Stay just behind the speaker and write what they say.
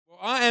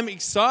I am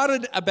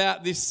excited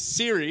about this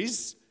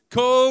series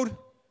called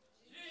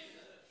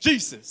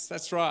Jesus.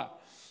 That's right.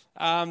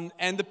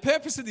 And the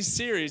purpose of this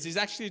series is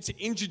actually to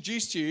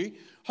introduce you,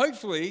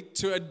 hopefully,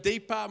 to a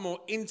deeper, more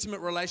intimate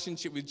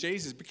relationship with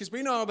Jesus. Because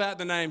we know about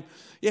the name,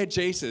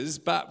 Jesus,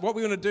 but what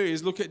we want to do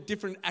is look at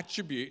different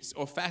attributes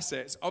or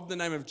facets of the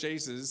name of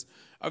Jesus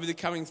over the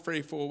coming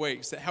 3 or 4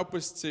 weeks that help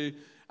us to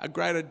a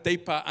greater,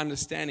 deeper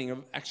understanding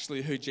of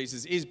actually who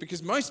Jesus is.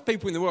 Because most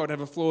people in the world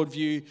have a flawed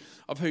view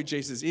of who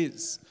Jesus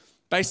is.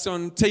 Based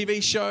on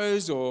TV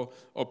shows or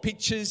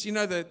pictures, you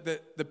know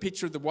the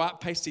picture of the white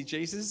pasty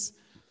Jesus,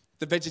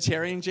 the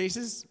vegetarian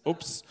Jesus,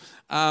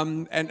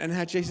 and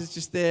how Jesus is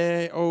just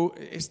there.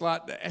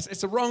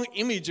 It's a wrong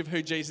image of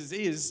who Jesus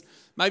is.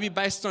 Maybe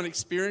based on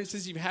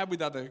experiences you've had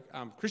with other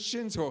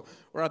Christians or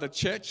other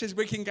churches,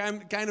 we can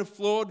gain a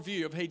flawed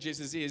view of who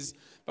Jesus is.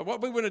 But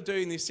what we want to do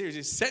in this series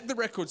is set the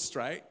record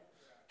straight,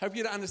 help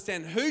you to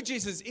understand who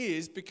Jesus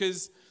is,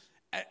 because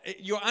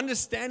your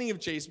understanding of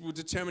Jesus will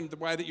determine the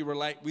way that you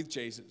relate with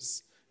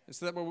Jesus. And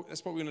so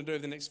that's what we're going to do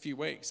over the next few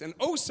weeks. And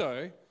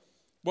also,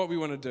 what we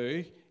want to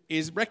do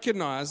is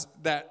recognize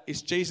that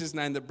it's Jesus'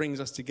 name that brings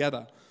us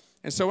together.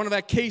 And so one of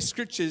our key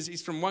scriptures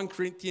is from 1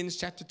 Corinthians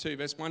chapter 2,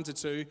 verse 1 to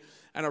 2.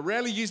 And I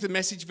rarely use the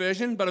Message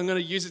version, but I'm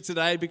going to use it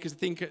today because I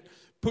think it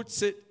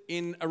puts it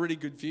in a really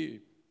good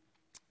view.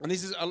 And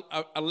this is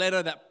a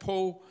letter that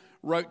Paul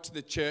wrote to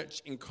the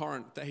church in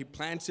Corinth that he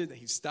planted, that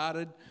he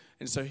started.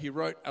 And so he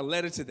wrote a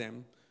letter to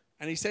them.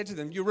 And he said to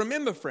them, you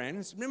remember,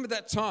 friends, remember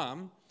that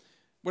time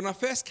when I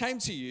first came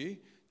to you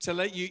to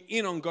let you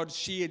in on God's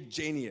sheer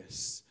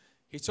genius.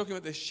 He's talking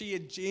about the sheer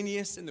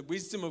genius and the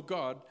wisdom of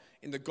God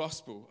in the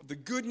gospel, of the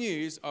good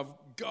news of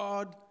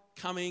God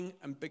coming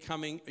and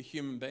becoming a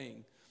human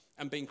being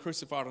and being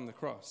crucified on the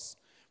cross.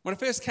 When I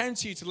first came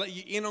to you to let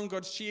you in on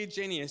God's sheer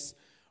genius,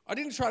 I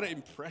didn't try to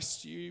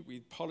impress you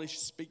with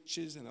polished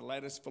speeches and the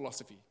latest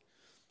philosophy,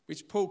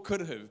 which Paul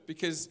could have,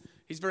 because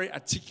he's very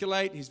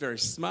articulate, he's very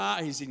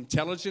smart, he's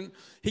intelligent.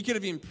 He could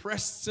have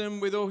impressed them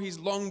with all his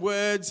long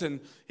words and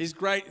his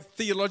great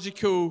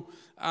theological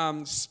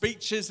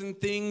speeches and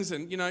things.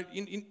 And,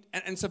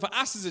 and so for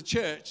us as a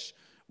church,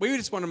 we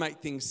just want to make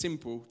things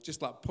simple,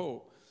 just like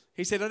Paul.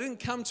 He said, I didn't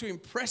come to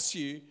impress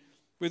you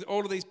with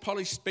all of these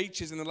polished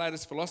speeches and the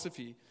latest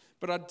philosophy,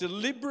 but I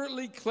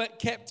deliberately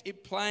kept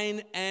it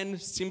plain and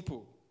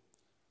simple.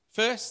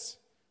 First,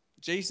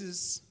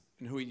 Jesus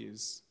and who he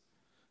is.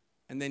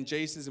 And then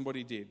Jesus and what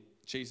he did.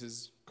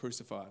 Jesus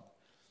crucified.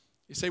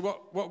 You see,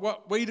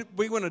 what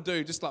we want to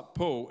do, just like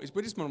Paul, is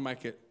we just want to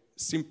make it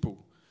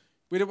simple.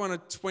 We don't want a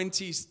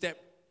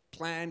 20-step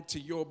plan to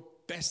your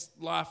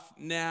best life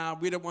now.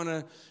 We don't want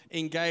to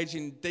engage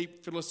in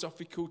deep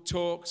philosophical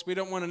talks. We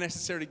don't want to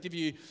necessarily give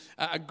you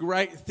a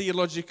great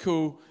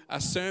theological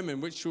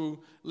sermon which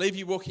will leave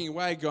you walking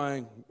away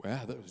going,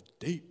 wow, that was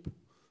deep.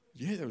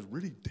 Yeah, that was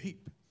really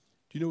deep. Do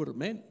you know what it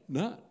meant?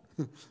 No,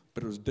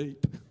 but it was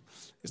deep.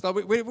 It's like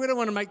we don't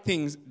want to make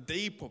things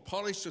deep or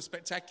polished or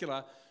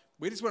spectacular.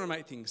 We just want to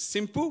make things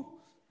simple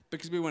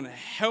because we want to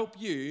help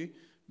you.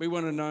 We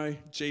want to know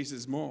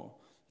Jesus more.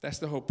 That's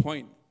the whole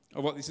point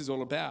of what this is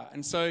all about.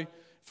 And so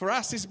for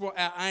us, this is what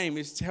our aim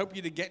is, to help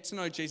you to get to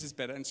know Jesus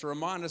better and to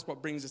remind us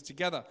what brings us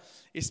together.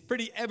 It's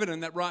pretty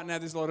evident that right now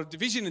there's a lot of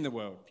division in the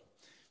world.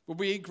 But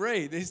we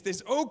agree.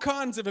 There's all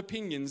kinds of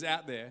opinions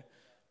out there.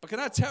 But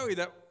can I tell you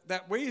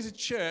that we as a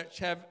church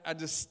have a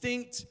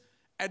distinct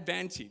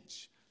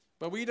advantage.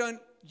 But we don't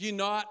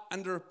unite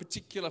under a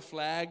particular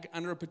flag,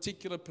 under a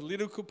particular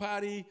political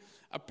party,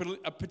 a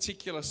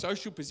particular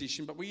social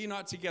position, but we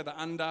unite together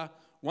under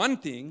one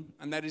thing,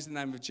 and that is the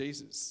name of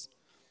Jesus.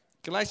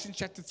 Galatians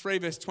chapter 3,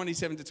 verse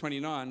 27 to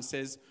 29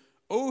 says,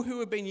 all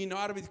who have been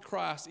united with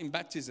Christ in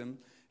baptism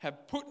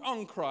have put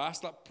on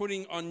Christ like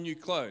putting on new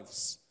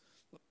clothes.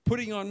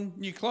 Putting on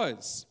new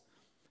clothes.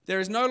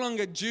 There is no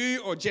longer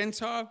Jew or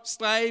Gentile,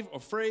 slave or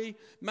free,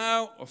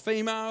 male or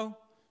female,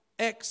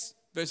 X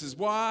versus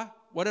Y,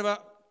 whatever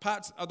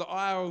parts of the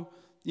aisle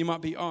you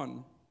might be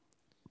on.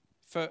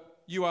 For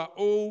you are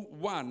all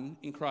one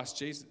in Christ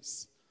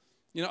Jesus.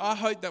 I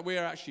hope that we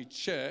are actually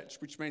church,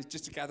 which means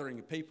just a gathering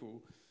of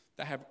people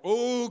that have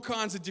all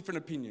kinds of different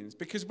opinions,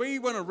 because we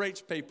want to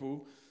reach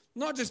people,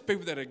 not just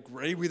people that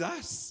agree with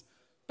us,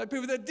 but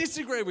people that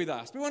disagree with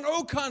us. We want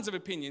all kinds of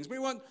opinions. We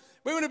want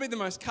to be the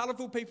most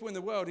colourful people in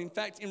the world. In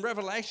fact, in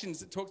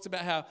Revelations, it talks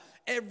about how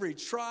every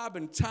tribe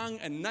and tongue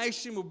and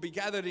nation will be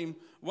gathered in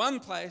one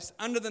place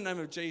under the name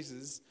of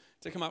Jesus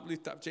to come up,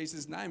 lift up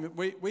Jesus' name.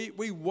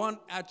 We want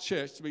our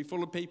church to be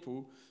full of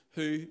people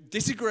who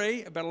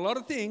disagree about a lot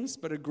of things,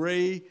 but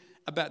agree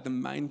about the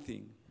main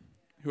thing,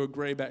 who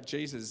agree about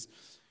Jesus.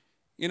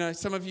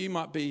 Some of you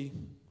might be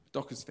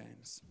Dockers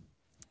fans.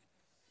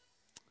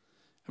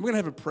 And we're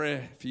going to have a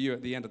prayer for you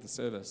at the end of the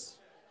service.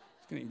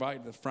 I'm going to invite you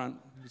to the front.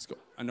 It's got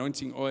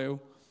anointing oil.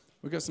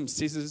 We've got some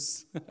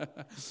scissors.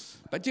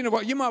 But you know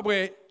what? You might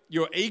wear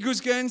your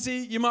Eagles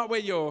Guernsey. You might wear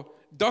your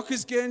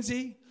Dockers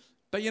Guernsey.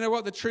 But you know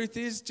what the truth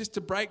is? Just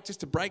to break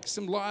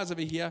some lies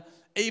over here,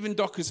 even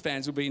Dockers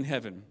fans will be in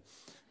heaven.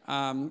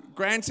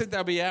 Granted,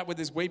 they'll be out where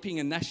there's weeping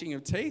and gnashing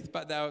of teeth,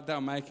 but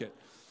they'll make it.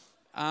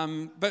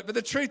 But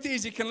the truth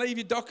is, you can leave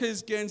your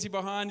Dockers Guernsey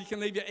behind. You can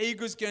leave your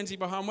Eagles Guernsey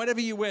behind.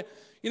 Whatever you wear,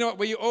 you know what?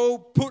 We all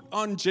put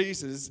on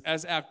Jesus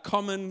as our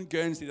common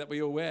Guernsey that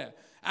we all wear.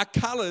 Our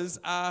colours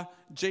are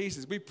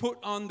Jesus. We put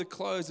on the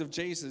clothes of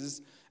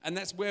Jesus, and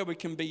that's where we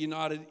can be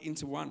united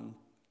into one.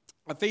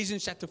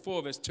 Ephesians chapter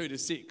 4, verse 2 to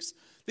 6.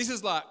 This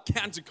is like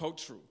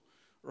countercultural,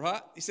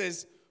 right? He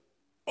says,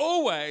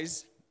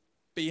 always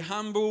be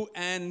humble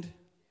and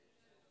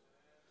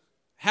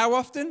how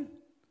often?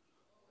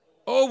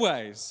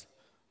 Always.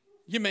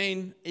 You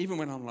mean even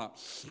when I'm like,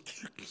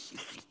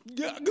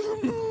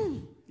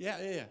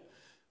 yeah.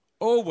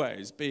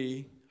 Always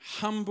be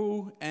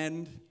humble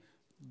and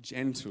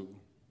gentle.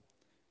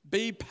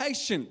 Be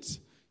patient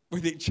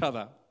with each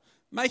other,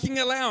 making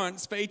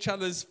allowance for each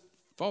other's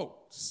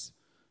faults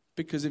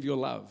because of your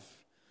love.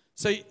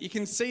 So you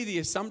can see the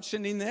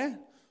assumption in there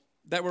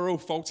that we're all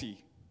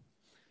faulty.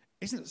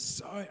 Isn't it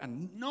so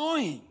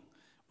annoying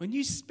when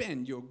you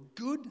spend your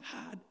good,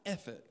 hard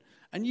effort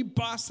and you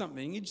buy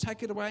something, you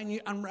take it away and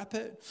you unwrap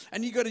it,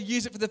 and you got to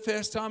use it for the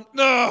first time?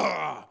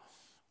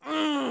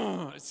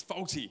 It's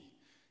faulty.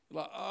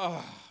 You're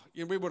like,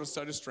 we bought a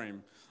soda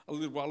stream a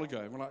little while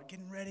ago. We're like,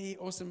 getting ready,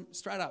 awesome,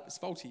 straight up, it's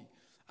faulty.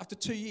 After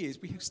 2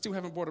 years, we still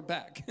haven't brought it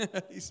back.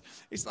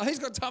 It's like, who's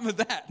got time for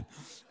that?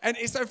 And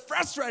it's so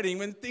frustrating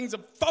when things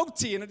are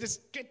faulty and it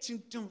just gets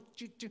you.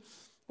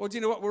 Well, do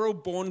you know what? We're all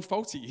born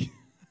faulty.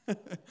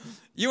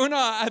 You and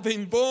I have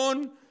been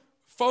born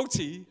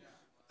faulty.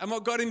 And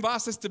what God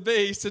invites us to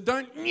be, so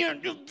don't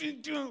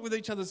with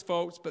each other's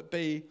faults, but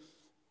be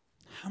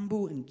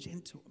humble and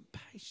gentle and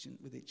patient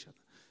with each other,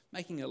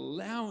 making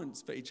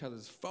allowance for each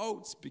other's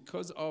faults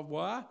because of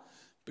why?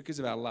 Because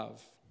of our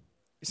love.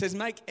 It says,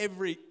 make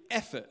every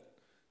effort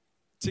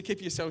to keep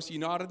yourselves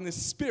united in the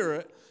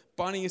Spirit,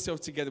 binding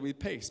yourselves together with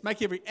peace.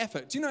 Make every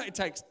effort. Do you know it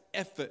takes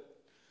effort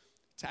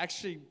to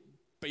actually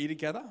be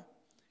together?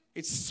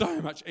 It's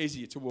so much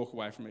easier to walk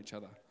away from each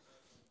other.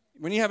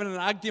 When you're having an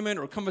argument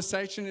or a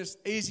conversation, it's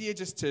easier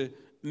just to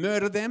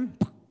murder them,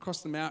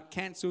 cross them out,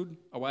 cancelled,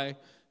 away.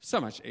 So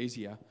much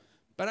easier.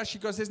 But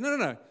actually God says,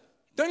 no.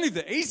 Don't live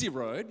the easy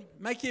road.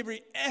 Make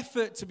every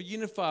effort to be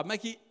unified.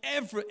 Make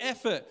every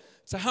effort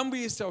to humble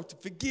yourself, to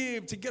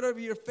forgive, to get over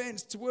your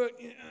offense, to work.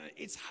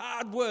 It's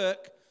hard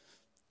work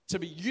to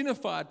be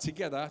unified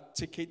together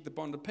to keep the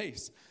bond of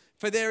peace.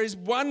 For there is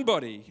one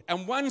body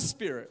and one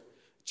Spirit,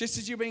 just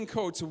as you've been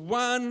called to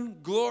one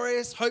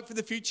glorious hope for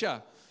the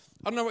future.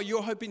 I don't know what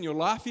your hope in your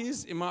life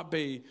is. It might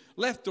be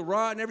left or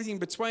right and everything in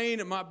between.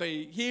 It might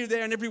be here,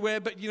 there, and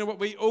everywhere. But you know what?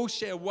 We all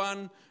share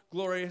one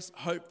glorious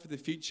hope for the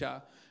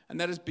future. And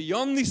that is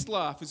beyond this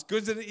life. As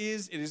good as it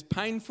is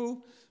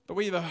painful. But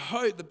we have a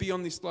hope that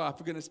beyond this life,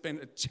 we're going to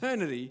spend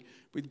eternity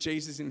with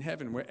Jesus in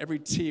heaven, where every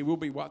tear will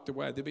be wiped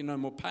away. There'll be no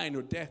more pain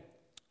or death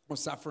or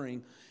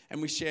suffering.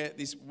 And we share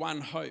this one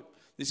hope,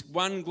 this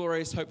one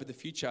glorious hope for the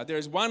future. There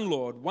is one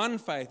Lord, one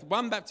faith,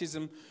 one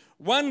baptism,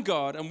 one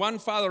God, and one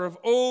Father of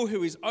all,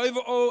 who is over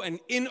all and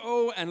in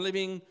all and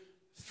living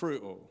through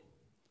all.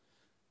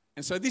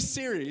 And so this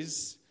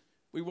series,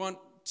 we want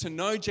to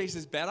know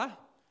Jesus better,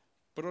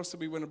 but also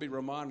we want to be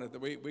reminded that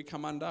we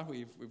come under,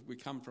 we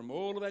come from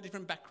all of our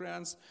different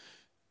backgrounds,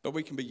 but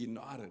we can be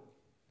united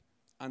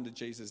under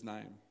Jesus'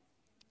 name.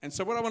 And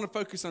so what I want to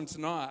focus on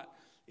tonight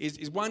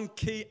is one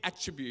key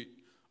attribute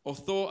or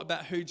thought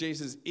about who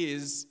Jesus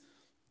is.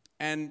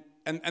 And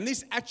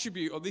this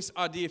attribute or this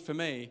idea for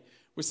me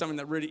was something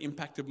that really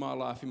impacted my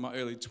life in my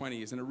early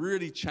 20s, and it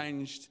really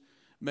changed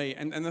me.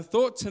 And the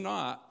thought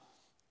tonight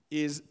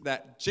is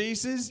that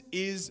Jesus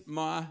is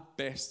my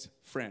best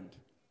friend.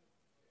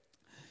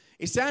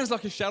 It sounds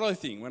like a shallow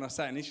thing when I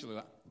say it initially,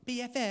 like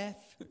BFF,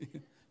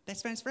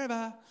 best friends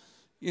forever.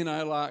 You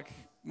know, like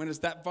when it's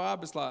that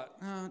vibe, it's like,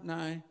 oh,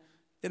 no,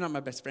 they're not my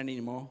best friend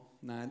anymore.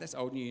 No, that's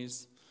old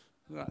news.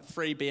 Like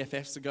 3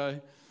 BFFs ago.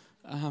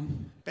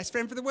 Best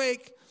friend for the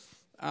week.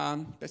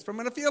 Best friend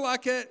when I feel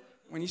like it.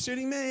 When you're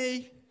shooting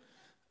me.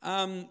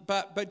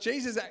 But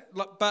Jesus,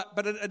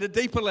 but at a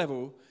deeper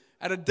level,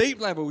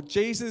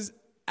 Jesus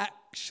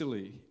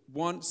actually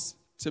wants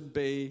to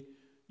be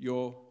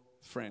your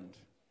friend.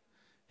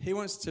 He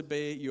wants to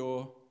be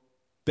your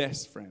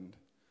best friend.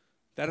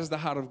 That is the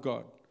heart of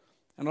God.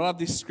 And I love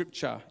this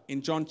scripture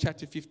in John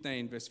chapter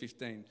 15, verse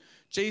 15.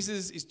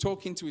 Jesus is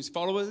talking to his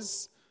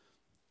followers,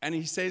 and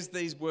he says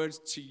these words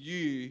to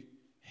you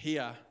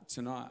here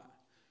tonight.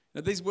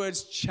 Now, these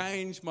words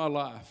changed my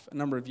life a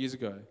number of years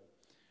ago.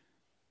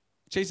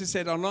 Jesus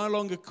said, I'll no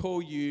longer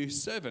call you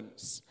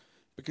servants,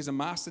 because a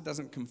master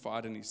doesn't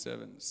confide in his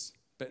servants.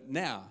 But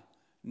now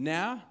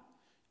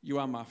you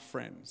are my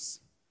friends,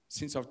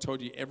 since I've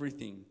told you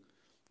everything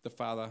the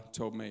Father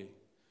told me.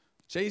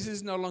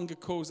 Jesus no longer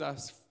calls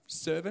us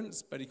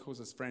servants, but he calls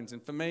us friends.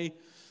 And for me,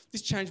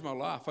 this changed my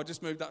life. I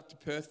just moved up to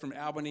Perth from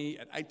Albany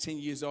at 18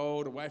 years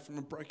old, away from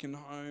a broken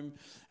home.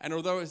 And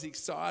although it was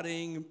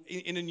exciting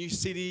in a new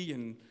city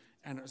and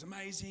it was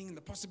amazing and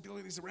the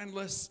possibilities are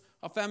endless,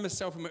 I found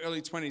myself in my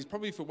early 20s,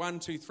 probably for 1,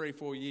 2, 3,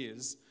 4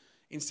 years,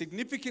 in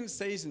significant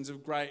seasons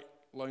of great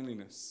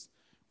loneliness.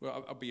 Where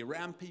I'll be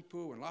around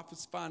people and life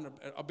was fun.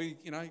 I'll be,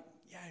 yay,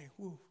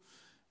 woo.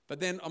 But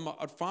then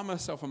I'd find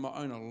myself on my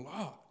own a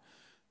lot.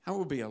 And it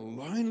would be a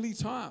lonely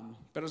time.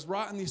 But it was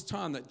right in this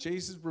time that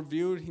Jesus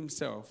revealed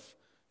himself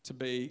to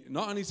be,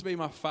 not only to be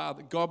my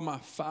Father, God my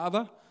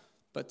Father,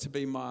 but to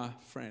be my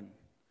friend,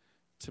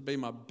 to be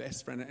my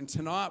best friend. And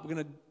tonight we're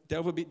going to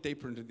delve a bit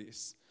deeper into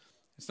this.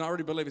 I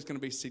already believe it's going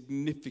to be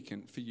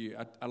significant for you,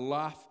 a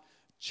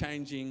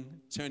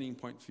life-changing turning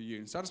point for you.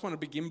 And so I just want to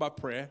begin by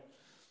prayer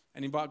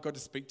and invite God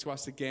to speak to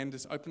us again.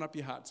 Just open up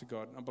your heart to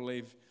God. And I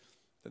believe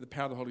that the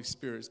power of the Holy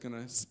Spirit is going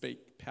to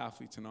speak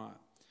powerfully tonight.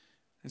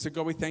 And so,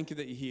 God, we thank you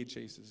that you're here,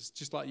 Jesus,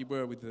 just like you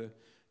were with the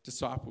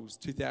disciples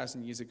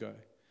 2,000 years ago.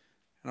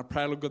 And I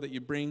pray, Lord God, that you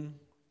bring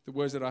the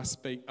words that I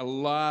speak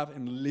alive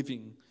and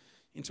living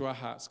into our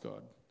hearts,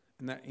 God.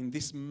 And that in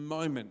this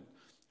moment,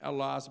 our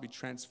lives will be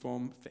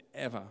transformed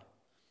forever.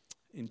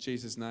 In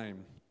Jesus'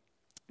 name,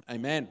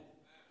 amen.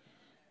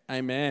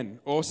 Amen.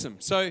 Awesome.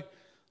 So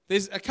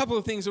there's a couple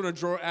of things I want to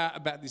draw out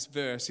about this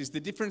verse is the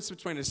difference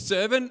between a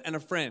servant and a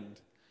friend.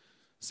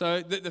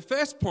 So the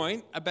first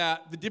point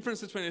about the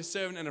difference between a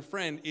servant and a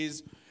friend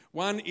is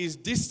one is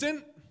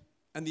distant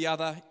and the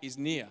other is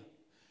near.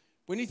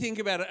 When you think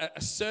about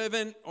a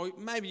servant, or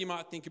maybe you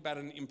might think about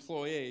an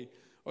employee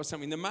or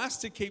something, the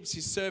master keeps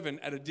his servant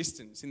at a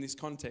distance in this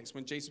context.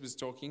 When Jesus was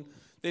talking,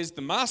 there's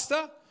the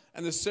master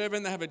and the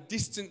servant, they have a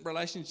distant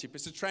relationship.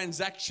 It's a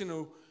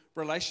transactional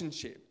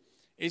relationship.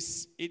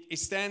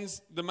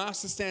 The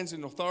master stands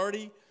in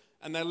authority,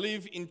 and they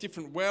live in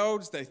different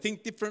worlds. They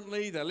think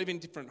differently. They live in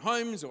different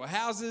homes or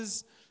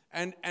houses,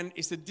 and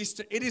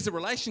it is a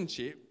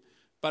relationship,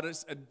 but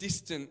it's a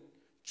distant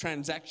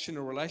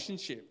transactional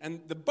relationship.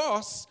 And the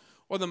boss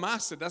or the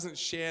master doesn't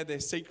share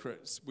their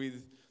secrets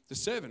with the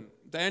servant.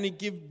 They only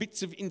give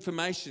bits of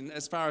information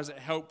as far as it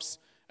helps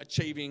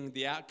achieving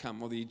the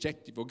outcome or the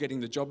objective or getting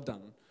the job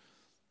done.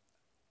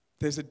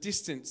 There's a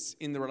distance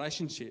in the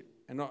relationship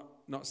and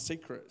not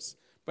secrets.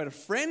 But a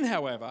friend,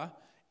 however,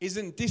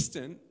 isn't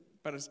distant,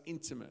 but it's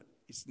intimate,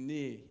 it's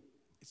near,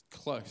 it's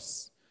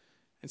close.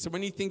 And so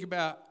when you think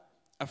about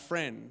a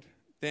friend,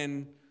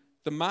 then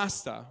the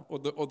master, or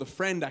the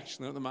friend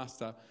actually, not the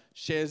master,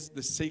 shares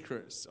the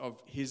secrets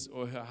of his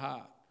or her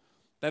heart.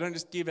 They don't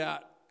just give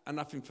out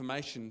enough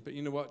information, but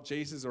you know what?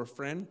 Jesus or a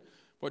friend,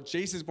 what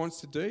Jesus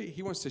wants to do,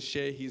 he wants to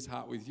share his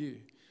heart with you.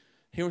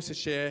 He wants to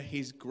share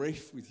his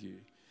grief with you.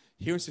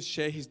 He wants to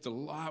share his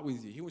delight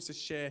with you. He wants to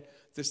share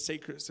the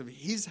secrets of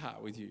his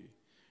heart with you.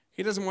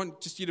 He doesn't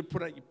want just you to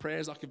put out your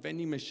prayers like a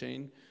vending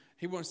machine.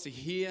 He wants to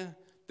hear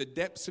the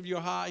depths of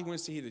your heart. He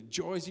wants to hear the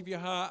joys of your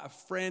heart. A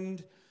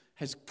friend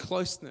has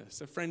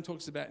closeness. A friend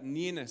talks about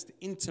nearness, the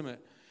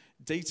intimate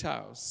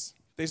details.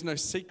 There's no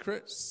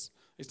secrets.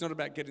 It's not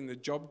about getting the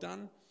job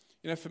done.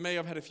 You know, for me,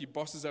 I've had a few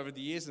bosses over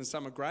the years, and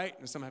some are great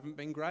and some haven't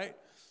been great.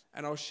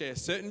 And I'll share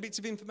certain bits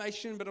of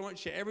information, but I won't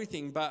share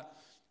everything. But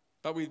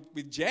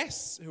with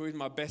Jess, who is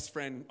my best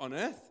friend on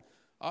earth,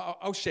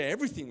 I'll share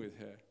everything with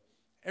her.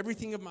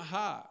 Everything of my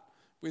heart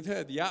with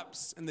her, the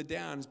ups and the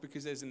downs,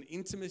 because there's an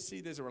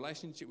intimacy, there's a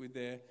relationship with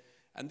there.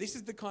 And this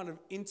is the kind of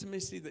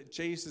intimacy that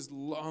Jesus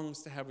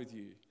longs to have with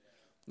you.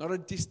 Not a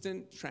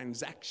distant,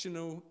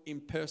 transactional,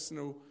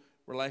 impersonal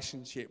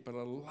relationship, but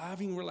a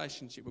loving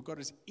relationship where God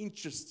is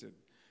interested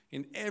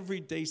in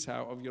every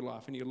detail of your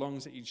life, and he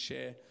longs that you'd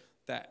share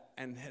that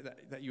and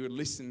that you would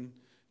listen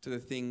to the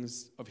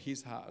things of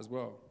his heart as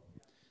well.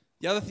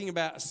 The other thing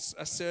about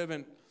a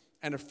servant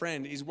and a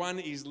friend is one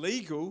is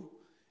legal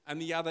and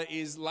the other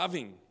is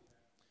loving.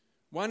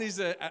 One is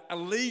a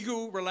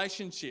legal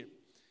relationship,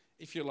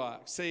 if you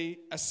like. See,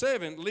 a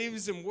servant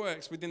lives and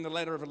works within the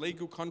letter of a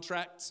legal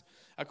contract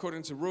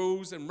according to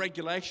rules and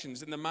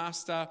regulations, and the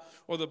master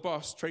or the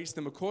boss treats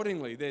them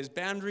accordingly. There's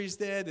boundaries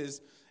there.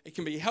 It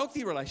can be a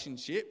healthy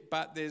relationship,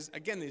 but there's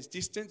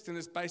distance, and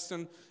it's based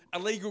on a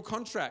legal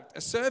contract.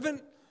 A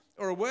servant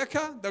or a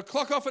worker, they'll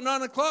clock off at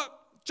 9 o'clock,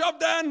 job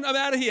done, I'm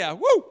out of here,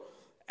 woo!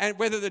 And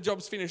whether the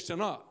job's finished or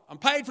not. I'm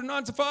paid from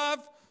 9 to 5.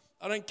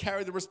 I don't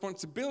carry the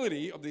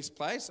responsibility of this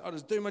place. I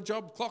just do my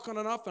job, clock on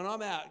and off, and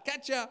I'm out.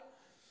 Catch ya!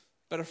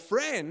 But a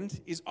friend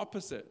is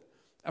opposite.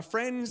 A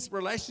friend's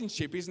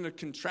relationship isn't a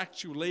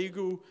contractual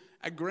legal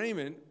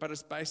agreement, but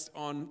it's based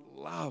on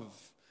love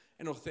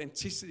and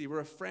authenticity,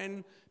 where a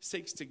friend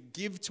seeks to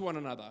give to one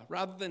another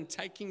rather than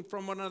taking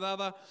from one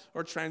another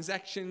or a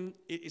transaction.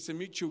 It's a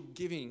mutual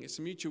giving. It's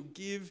a mutual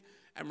give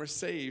and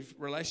receive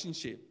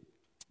relationship.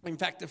 In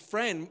fact, a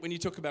friend, when you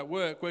talk about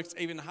work, works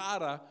even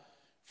harder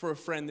for a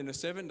friend than a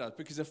servant does,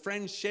 because a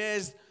friend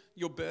shares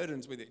your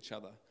burdens with each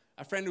other.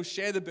 A friend will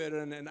share the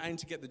burden and aim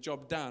to get the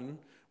job done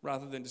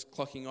rather than just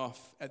clocking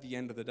off at the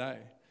end of the day.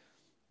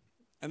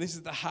 And this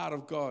is the heart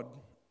of God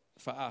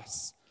for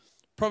us.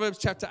 Proverbs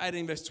chapter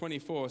 18 verse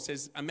 24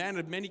 says, "A man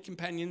of many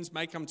companions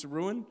may come to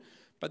ruin,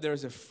 but there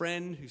is a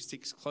friend who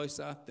sticks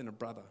closer than a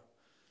brother."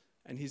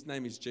 And his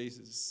name is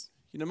Jesus.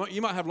 You know,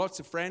 you might have lots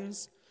of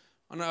friends.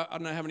 I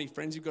don't know how many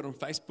friends you've got on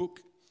Facebook.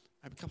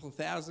 Maybe a couple of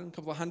thousand, a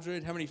couple of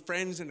hundred. How many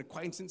friends and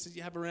acquaintances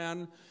you have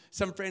around.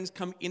 Some friends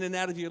come in and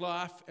out of your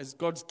life as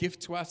God's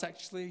gift to us,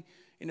 actually,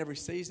 in every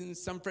season.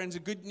 Some friends are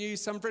good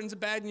news, some friends are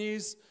bad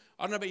news.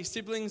 I don't know about your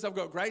siblings. I've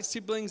got great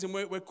siblings, and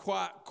we're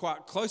quite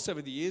close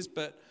over the years.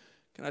 But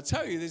can I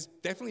tell you, there's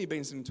definitely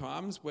been some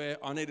times where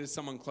I needed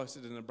someone closer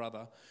than a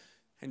brother.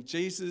 And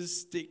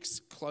Jesus sticks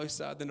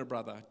closer than a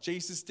brother.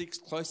 Jesus sticks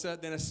closer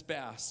than a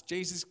spouse.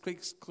 Jesus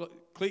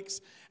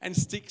clicks and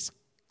sticks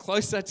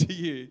closer to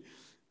you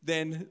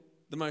than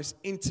the most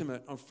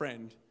intimate of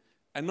friend.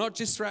 And not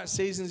just throughout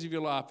seasons of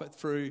your life, but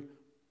through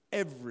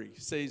every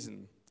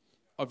season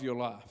of your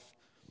life.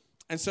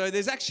 And so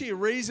there's actually a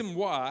reason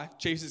why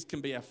Jesus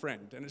can be our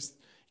friend. And it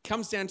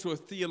comes down to a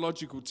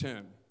theological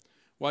term.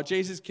 Why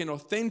Jesus can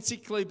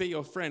authentically be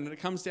your friend. And it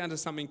comes down to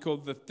something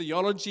called the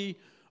theology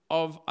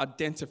of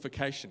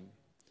identification.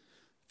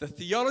 The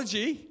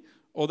theology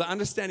or the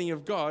understanding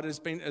of God has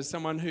been as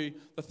someone who,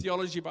 the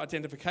theology of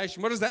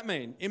identification, what does that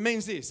mean? It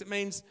means this. It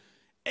means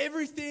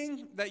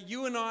everything that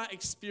you and I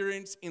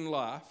experience in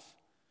life,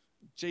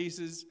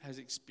 Jesus has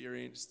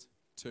experienced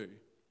too.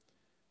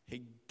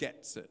 He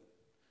gets it.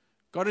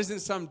 God isn't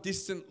some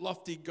distant,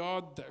 lofty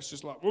God that's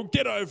just like, well,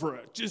 get over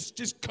it. Just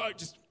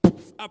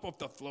poof, up off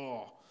the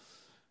floor.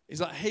 He's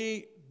like,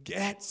 he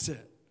gets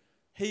it.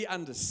 He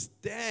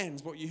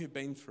understands what you have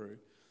been through.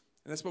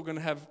 And that's what we're going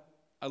to have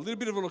a little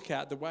bit of a look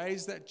at, the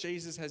ways that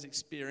Jesus has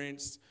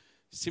experienced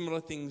similar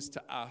things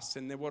to us.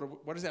 And then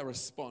what is our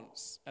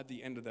response at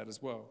the end of that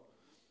as well?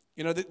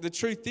 You know, the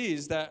truth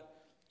is that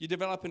you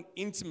develop an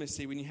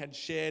intimacy when you had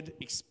shared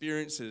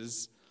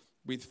experiences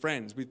with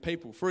friends, with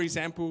people. For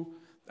example,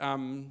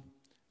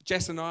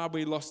 Jess and I,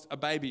 we lost a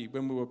baby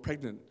when we were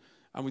pregnant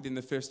within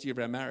the first year of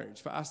our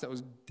marriage. For us, that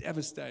was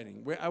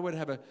devastating. Where I would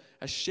have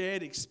a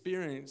shared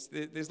experience.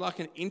 There's like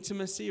an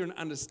intimacy or an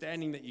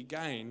understanding that you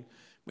gain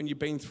when you've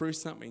been through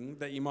something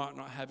that you might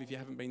not have if you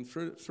haven't been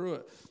through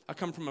it. I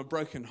come from a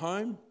broken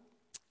home,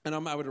 and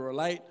I'm able to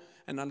relate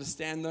and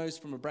understand those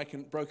from a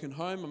broken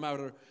home. I'm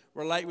able to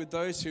relate with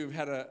those who've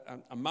had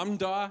a mum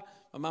die.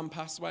 My mum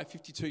passed away at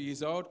 52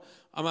 years old.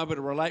 I'm able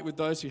to relate with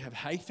those who have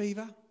hay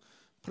fever.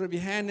 Put up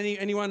your hand.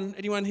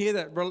 Anyone here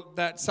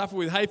that suffer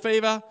with hay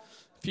fever?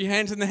 A few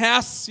hands in the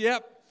house.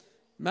 Yep.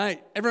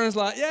 Mate, everyone's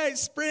like, yeah,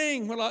 it's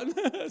spring. We're like,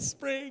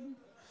 spring.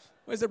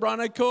 Where's the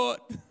Rhino Court?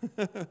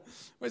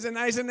 Where's the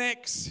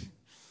Nasonex?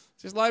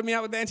 Just load me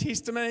up with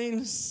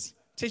antihistamines,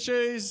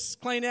 tissues,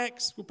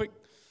 Kleenex.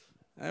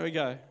 There we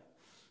go.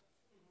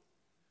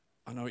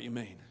 I know what you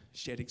mean.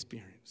 Shared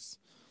experience.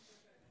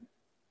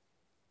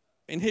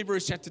 In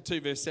Hebrews chapter 2,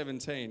 verse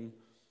 17,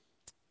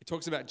 it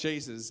talks about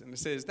Jesus, and it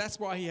says, that's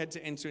why he had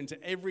to enter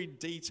into every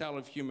detail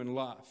of human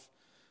life.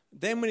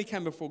 Then when he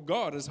came before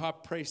God as high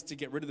priest to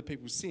get rid of the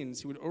people's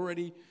sins, he would have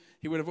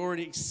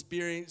already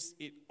experienced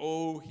it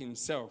all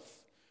himself.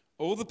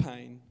 All the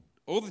pain,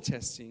 all the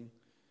testing,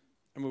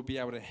 and will be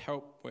able to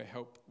help where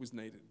help was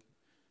needed.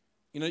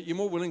 You know, you're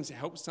more willing to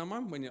help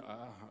someone when you're,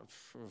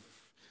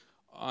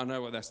 I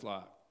know what that's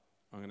like.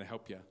 I'm going to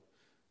help you.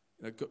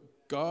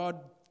 God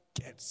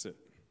gets it.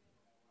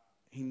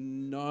 He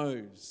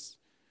knows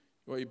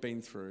what you've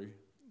been through,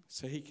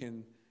 so he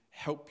can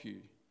help you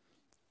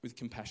with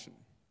compassion.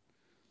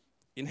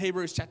 In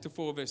Hebrews chapter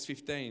 4, verse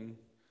 15,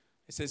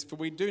 it says, for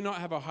we do not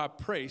have a high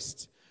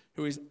priest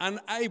who is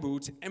unable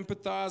to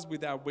empathize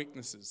with our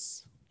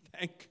weaknesses.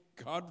 Thank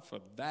God for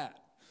that,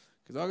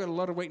 because I've got a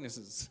lot of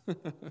weaknesses.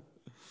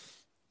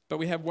 But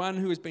we have one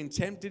who has been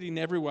tempted in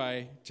every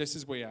way, just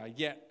as we are,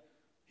 yet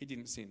he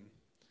didn't sin.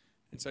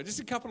 And so just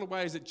a couple of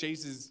ways that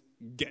Jesus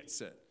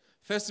gets it.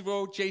 First of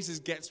all, Jesus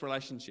gets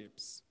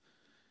relationships.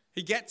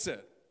 He gets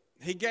it.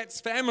 He gets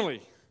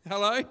family.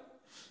 Hello?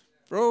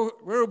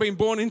 We're all being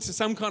born into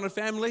some kind of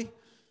family,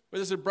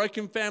 whether it's a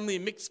broken family, a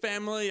mixed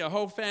family, a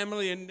whole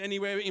family, and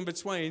anywhere in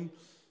between.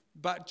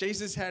 But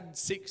Jesus had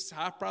 6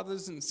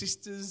 half-brothers and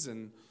sisters,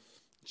 and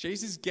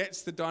Jesus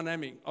gets the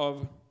dynamic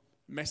of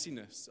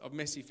messiness, of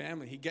messy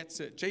family. He gets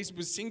it. Jesus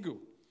was single.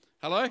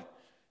 Hello?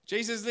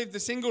 Jesus lived the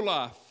single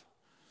life.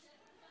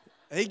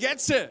 He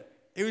gets it.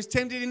 He was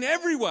tempted in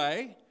every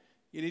way,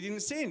 yet he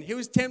didn't sin. He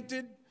was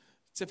tempted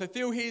to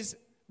fulfill his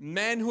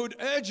manhood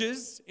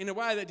urges in a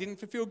way that didn't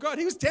fulfill God.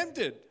 He was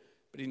tempted,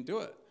 but he didn't do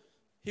it.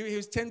 He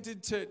was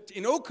tempted to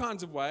in all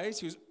kinds of ways.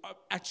 He was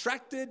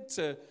attracted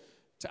to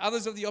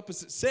others of the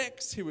opposite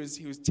sex. He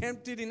was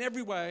tempted in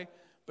every way,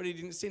 but he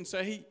didn't sin.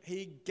 So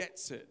he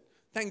gets it.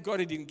 Thank God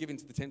he didn't give in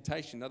to the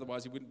temptation.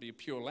 Otherwise, he wouldn't be a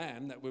pure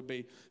lamb that would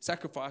be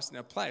sacrificed in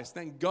our place.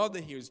 Thank God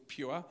that he was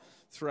pure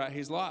throughout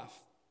his life.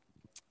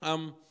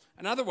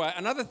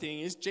 Another thing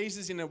is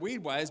Jesus, in a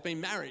weird way, has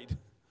been married.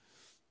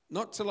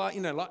 Not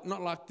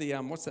like the,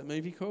 what's that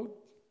movie called?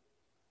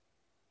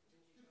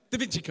 Da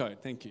Vinci Code,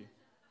 thank you.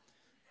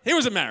 He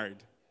wasn't married,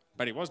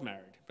 but he was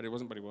married. But he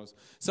wasn't, but he was.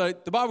 So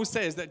the Bible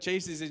says that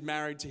Jesus is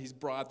married to his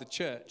bride, the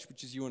church,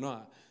 which is you and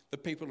I, the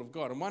people of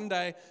God. And one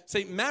day,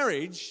 see,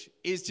 marriage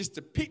is just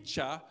a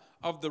picture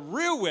of the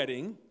real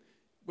wedding,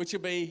 which will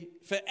be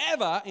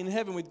forever in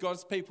heaven with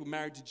God's people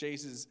married to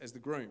Jesus as the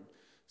groom.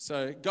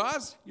 So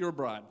guys, you're a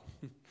bride.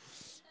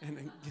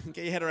 And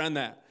get your head around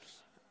that.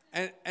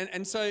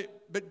 And so,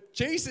 but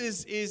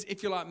Jesus is,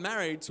 if you like,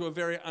 married to a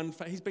very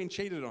he's been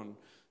cheated on.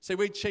 So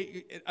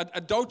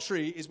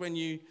adultery is when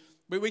you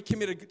We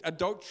commit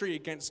adultery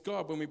against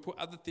God when we put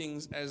other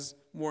things as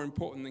more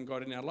important than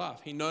God in our life.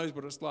 He knows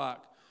what it's like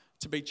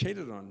to be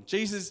cheated on.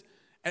 Jesus,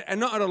 and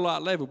not at a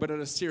light level, but at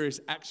a serious,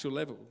 actual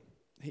level.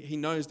 He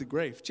knows the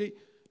grief.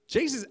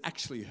 Jesus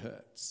actually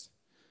hurts.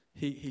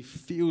 He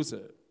feels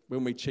it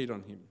when we cheat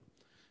on him,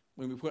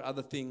 when we put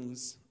other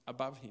things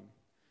above him.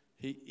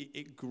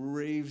 It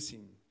grieves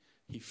him.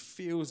 He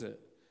feels it.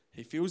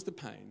 He feels the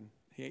pain.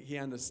 He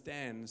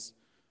understands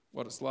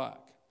what it's like.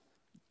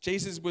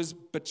 Jesus was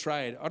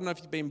betrayed. I don't know if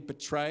you've been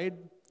betrayed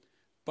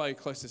by your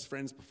closest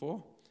friends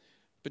before,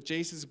 but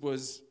Jesus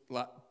was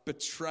like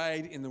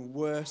betrayed in the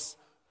worst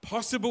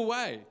possible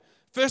way.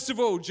 First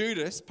of all,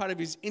 Judas, part of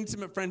his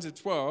intimate friends of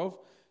 12,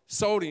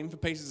 sold him for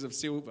pieces of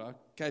silver,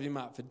 gave him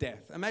up for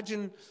death.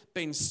 Imagine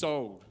being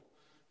sold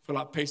for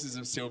like pieces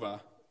of silver.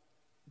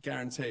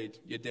 Guaranteed,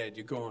 you're dead,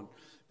 you're gone.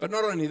 But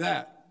not only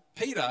that,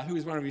 Peter, who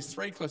was one of his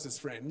 3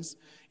 closest friends,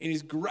 in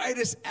his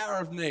greatest hour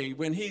of need,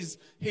 when his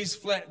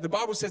flesh, the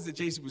Bible says that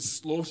Jesus was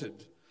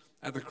slaughtered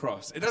at the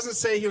cross. It doesn't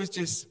say he was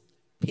just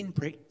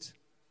pinpricked,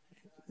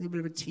 a little bit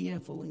of a tear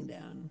falling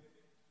down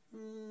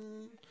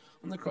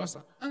on the cross,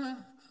 like,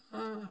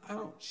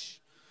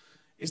 ouch.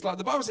 It's like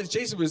the Bible says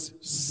Jesus was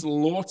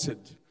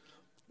slaughtered,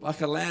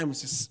 like a lamb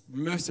was just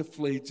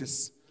unmercifully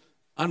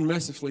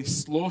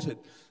slaughtered.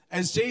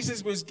 As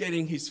Jesus was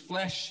getting his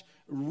flesh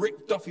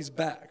ripped off his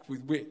back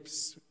with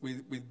whips,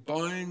 with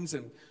bones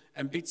and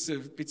bits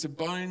of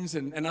bones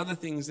and other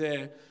things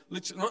there,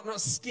 literally, not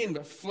skin,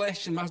 but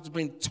flesh, and must have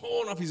been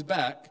torn off his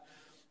back.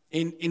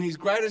 In his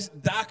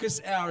greatest,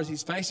 darkest hours,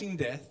 he's facing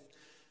death.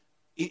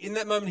 In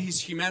that moment, his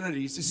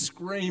humanity is just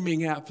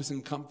screaming out for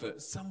some comfort.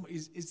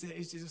 He's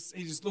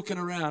just looking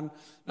around.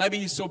 Maybe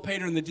he saw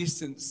Peter in the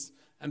distance,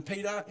 and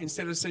Peter,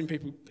 instead of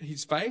seeing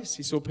his face,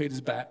 he saw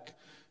Peter's back,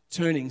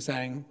 turning,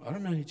 saying, I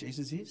don't know who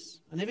Jesus is.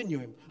 I never knew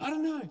him. I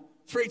don't know.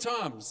 3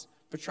 times.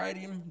 Betrayed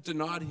him,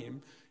 denied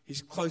him,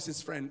 his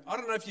closest friend. I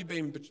don't know if you've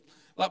been,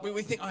 like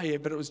we think, oh yeah,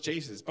 but it was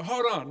Jesus. But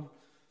hold on.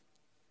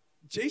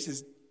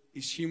 Jesus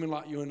is human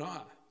like you and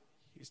I.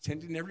 He's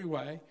tempted in every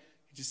way.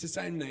 Just the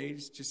same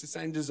needs, just the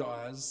same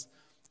desires.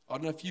 I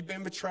don't know if you've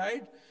been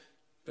betrayed,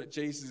 but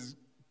Jesus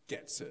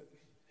gets it.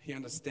 He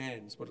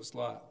understands what it's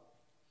like.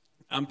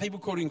 People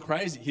called him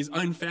crazy. His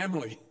own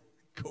family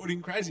called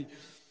him crazy.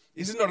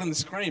 This is not on the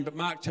screen, but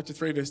Mark chapter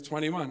 3, verse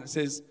 21. It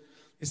says,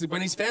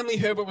 when his family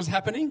heard what was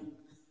happening,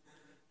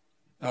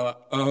 they were like,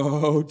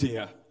 oh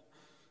dear.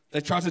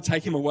 They tried to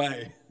take him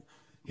away.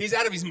 He's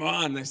out of his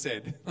mind, they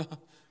said.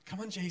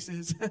 Come on,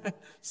 Jesus.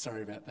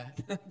 Sorry about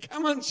that.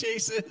 Come on,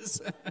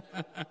 Jesus.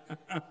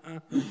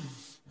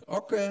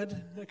 Awkward.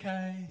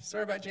 Okay.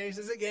 Sorry about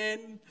Jesus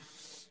again.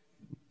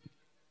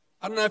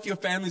 I don't know if your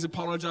family's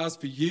apologized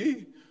for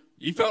you.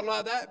 You felt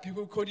like that.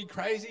 People called you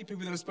crazy.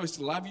 People that are supposed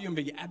to love you and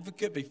be your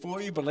advocate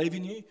before you, believe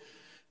in you.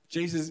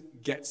 Jesus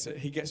gets it.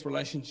 He gets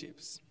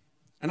relationships.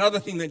 Another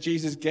thing that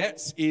Jesus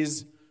gets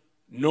is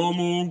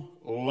normal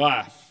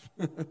life.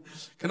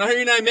 Can I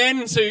hear an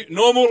amen to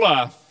normal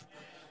life?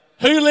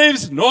 Who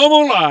lives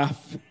normal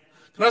life?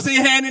 Can I see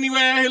a hand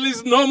anywhere who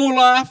lives normal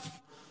life?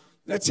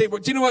 That's it.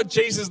 But do you know what?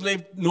 Jesus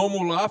lived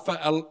normal life for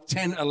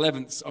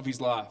 10/11ths of his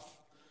life.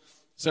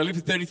 So he lived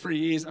for 33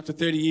 years. After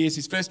 30 years,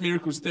 his first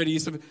miracle was 30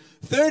 years. So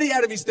 30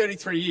 out of his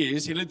 33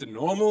 years, he lived a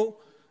normal,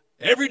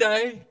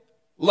 everyday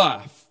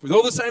life with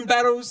all the same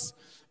battles.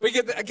 We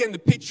get, again, the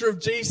picture of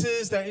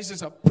Jesus that he's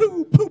just like,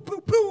 poo, poo,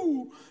 poo,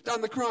 poo,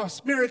 down the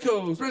cross,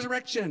 miracles,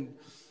 resurrection.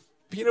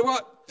 But you know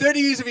what?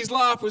 30 years of his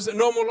life was a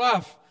normal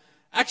life.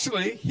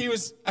 Actually, he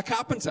was a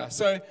carpenter.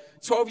 So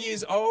 12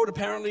 years old,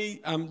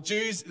 apparently,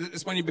 Jews,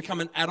 that's when you become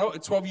an adult.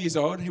 At 12 years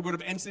old, he would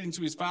have entered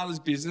into his father's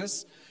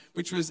business,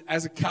 which was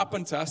as a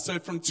carpenter. So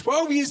from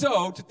 12 years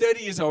old to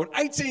 30 years old,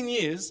 18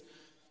 years,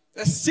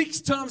 that's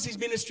 6 times his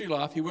ministry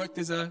life, he worked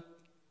as a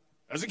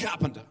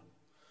carpenter.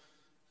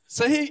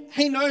 So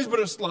he knows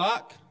what it's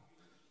like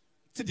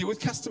to deal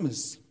with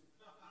customers.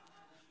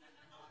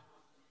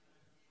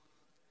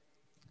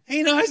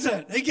 He knows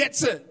it. He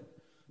gets it.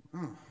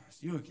 Oh,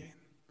 it's you again.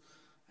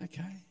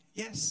 Okay.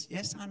 Yes,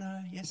 I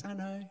know. Yes, I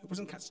know. It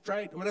wasn't cut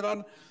straight or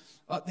whatever.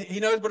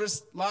 He knows what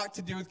it's like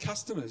to deal with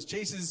customers.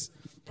 Jesus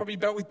probably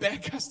dealt with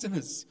bad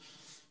customers.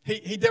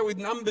 He dealt with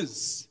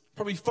numbers,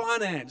 probably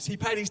finance. He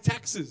paid his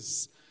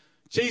taxes.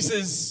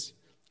 Jesus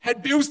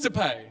had bills to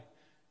pay.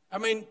 I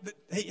mean,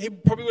 he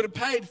probably would have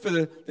paid for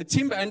the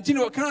timber. And do you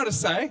know what? Can I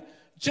just say?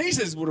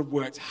 Jesus would have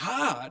worked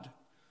hard.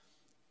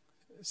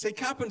 See,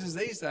 carpenters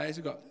these days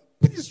have got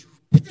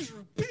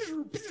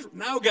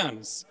nail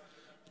guns.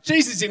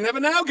 Jesus didn't have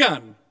a nail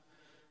gun.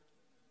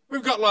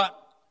 We've got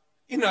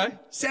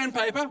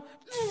sandpaper.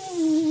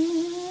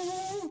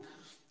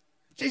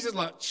 Jesus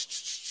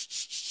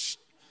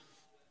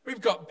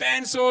we've got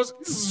bandsaws.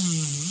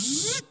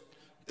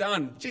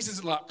 Done. Jesus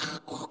is like,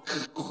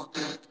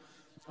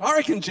 I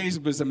reckon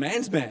Jesus was a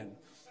man's man.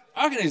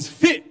 I reckon he's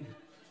fit.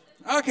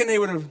 I reckon he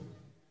would have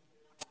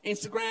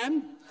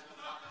Instagram.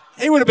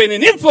 He would have been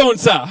an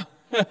influencer.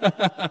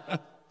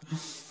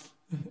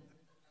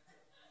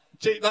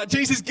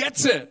 Jesus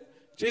gets it.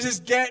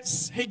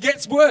 He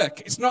gets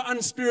work. It's not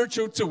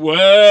unspiritual to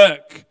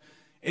work.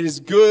 It is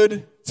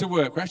good to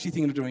work. We're actually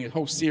thinking of doing a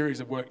whole series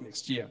of work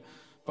next year,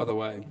 by the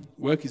way.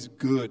 Work is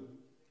good.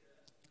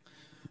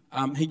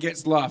 He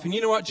gets life. And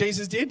you know what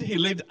Jesus did? He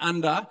lived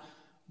under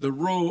the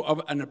rule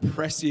of an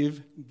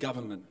oppressive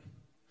government.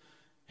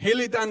 He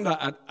lived under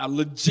a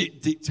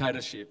legit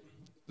dictatorship.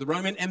 The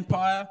Roman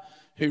Empire,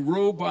 who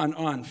ruled by an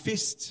iron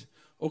fist,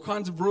 all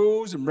kinds of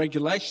rules and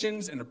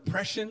regulations and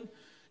oppression.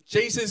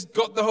 Jesus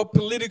got the whole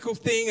political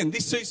thing, and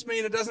this suits me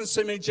and it doesn't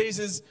suit me.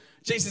 Jesus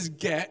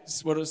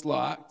gets what it's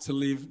like to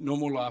live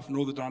normal life and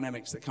all the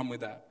dynamics that come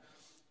with that.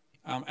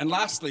 And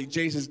lastly,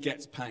 Jesus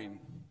gets pain.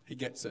 He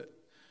gets it.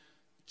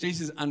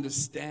 Jesus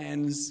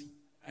understands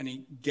and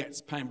he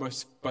gets pain,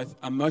 both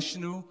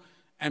emotional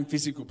and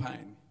physical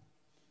pain.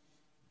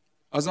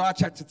 Isaiah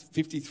chapter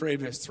 53,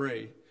 verse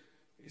 3,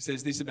 it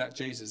says this about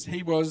Jesus.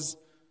 He was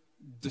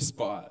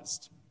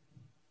despised.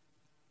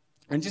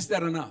 And just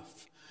that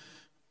enough.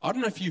 I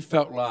don't know if you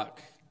felt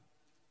like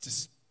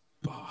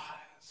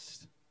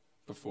despised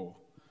before.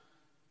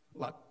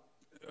 Like,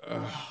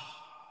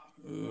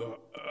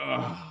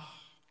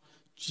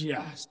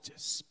 just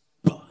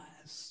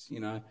despised, you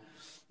know.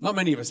 Not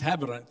many of us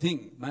have, I don't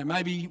think.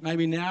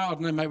 Maybe now, I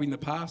don't know, maybe in the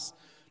past.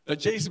 But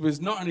Jesus was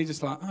not only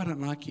just like, I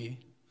don't like you,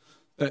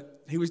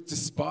 but he was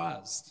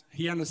despised.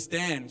 He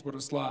understands what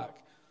it's like.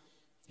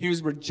 He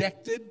was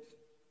rejected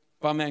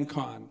by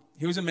mankind.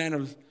 He was a man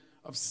of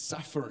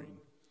suffering.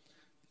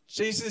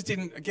 Jesus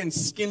didn't, again,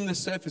 skim the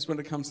surface when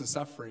it comes to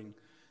suffering.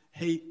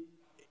 It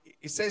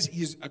says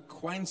he's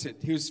acquainted.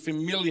 He was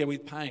familiar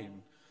with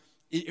pain.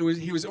 He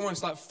was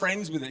almost like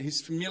friends with it.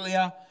 He's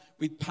familiar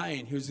with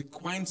pain. He was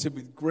acquainted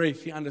with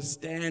grief. He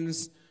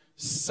understands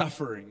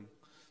suffering.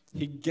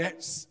 He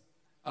gets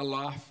a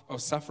life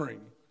of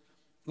suffering.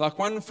 Like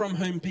one from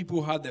whom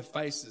people hide their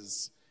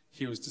faces,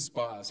 he was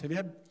despised. Have you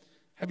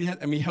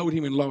had, and we held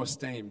him in low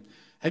esteem.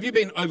 Have you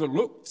been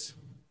overlooked?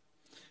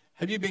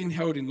 Have you been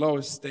held in low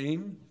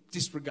esteem,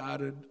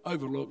 disregarded,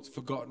 overlooked,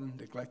 forgotten,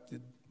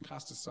 neglected,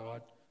 cast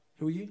aside?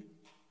 Who are you?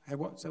 Hey,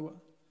 what? Say what?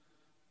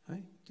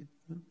 Hey?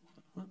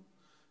 What?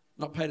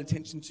 Not paid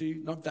attention to,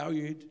 not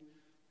valued.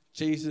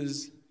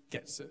 Jesus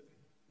gets it.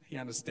 He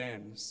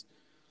understands.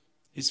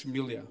 He's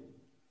familiar.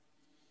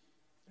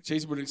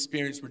 Jesus would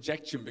experience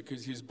rejection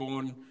because he was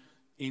born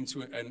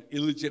into an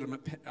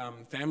illegitimate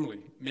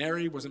family.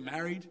 Mary wasn't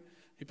married.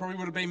 He probably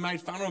would have been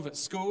made fun of at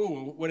school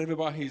or whatever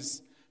by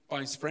his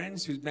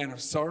friends. He was a man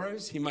of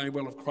sorrows. He may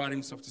well have cried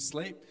himself to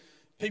sleep.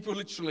 People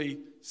literally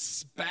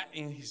spat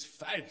in his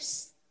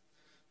face.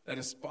 They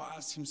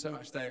despised him so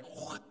much. They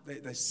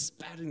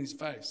spat in his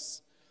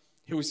face.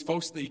 He was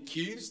falsely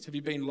accused. Have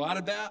you been lied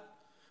about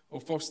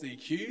or falsely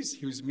accused?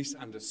 He was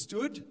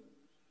misunderstood.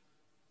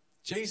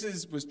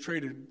 Jesus was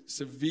treated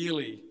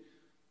severely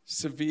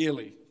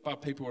by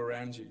people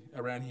around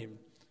him.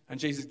 And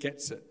Jesus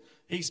gets it.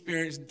 He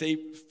experienced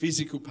deep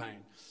physical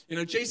pain. You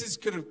know, Jesus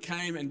could have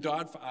came and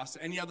died for us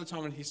any other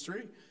time in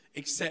history,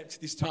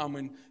 except this time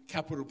when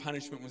capital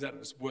punishment was at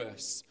its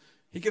worst.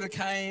 He could have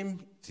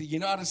came to the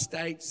United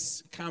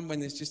States, come when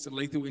there's just a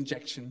lethal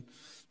injection,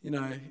 you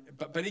know.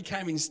 But he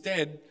came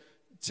instead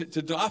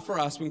to die for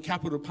us when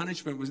capital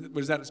punishment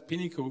was at its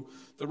pinnacle.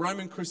 The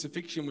Roman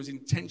crucifixion was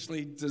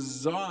intentionally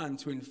designed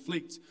to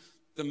inflict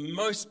the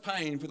most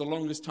pain for the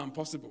longest time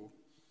possible.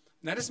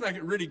 Now, just make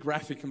it really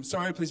graphic. I'm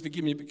sorry, please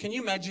forgive me, but can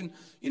you imagine,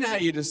 you know how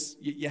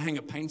you hang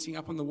a painting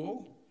up on the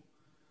wall?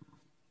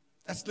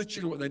 That's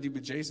literally what they did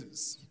with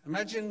Jesus.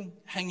 Imagine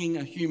hanging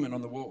a human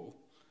on the wall,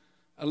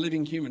 a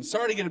living human.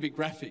 Sorry to get a bit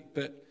graphic,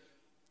 but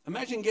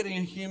imagine getting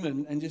a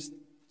human and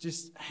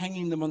just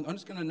hanging them on. I'm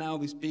just going to nail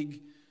this big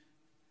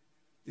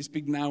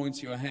nail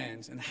into your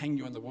hands and hang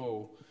you on the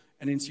wall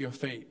and into your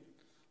feet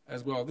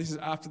as well. This is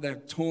after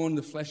they've torn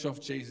the flesh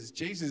off Jesus.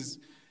 Jesus,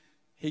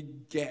 he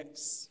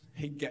gets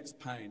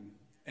pain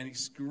and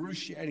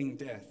excruciating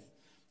death.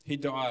 He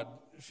died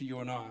for you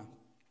and I.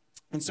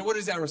 And so what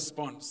is our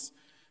response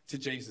to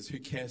Jesus, who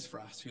cares for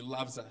us, who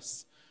loves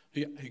us,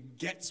 who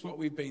gets what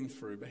we've been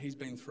through, but he's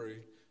been through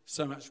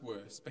so much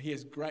worse, but he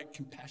has great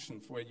compassion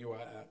for where you are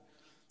at?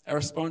 Our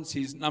response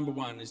is, number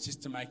one, is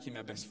just to make him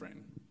our best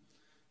friend.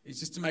 It's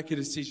just to make a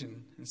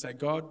decision and say,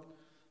 God,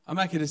 I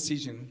make a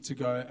decision to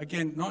go,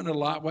 again, not in a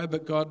light way,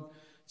 but God,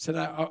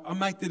 today I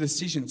make the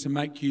decision to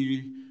make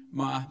you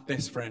my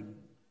best friend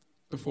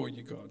before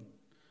you, God.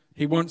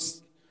 He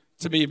wants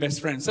to be your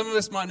best friend. Some of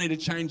us might need to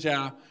change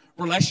our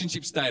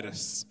relationship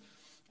status.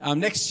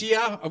 Next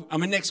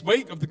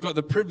week, I've got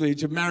the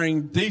privilege of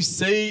marrying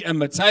DC and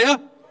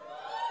Matea.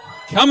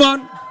 Come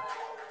on.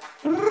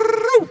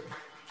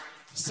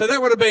 So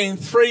that would have been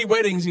 3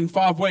 weddings in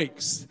 5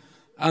 weeks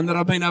that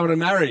I've been able to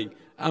marry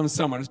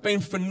someone. It's been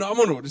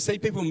phenomenal to see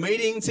people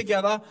meeting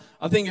together.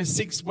 I think it's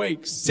 6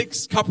 weeks,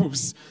 6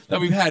 couples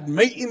that we've had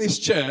meet in this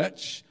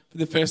church for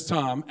the first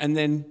time and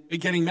then be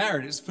getting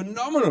married. It's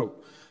phenomenal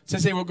to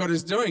see what God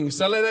is doing.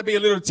 So let that be a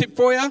little tip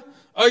for you.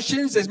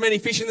 Oceans, there's many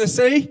fish in the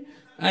sea.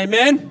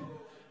 Amen.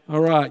 All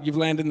right, you've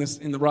landed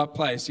in the right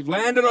place. You've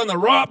landed on the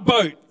right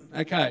boat.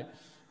 Okay.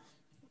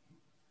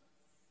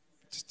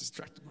 Just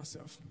distracted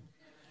myself.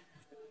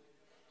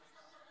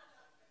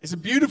 It's a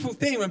beautiful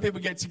thing when people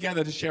get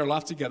together to share a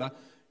life together.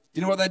 Do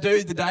you know what they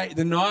do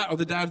the night or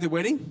the day of their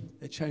wedding?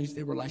 They change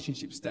their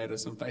relationship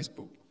status on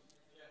Facebook.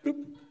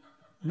 Boop.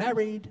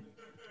 Married.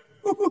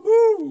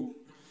 Woo-hoo-hoo.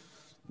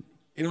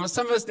 You know what?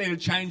 Some of us need to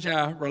change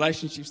our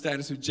relationship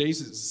status with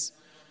Jesus.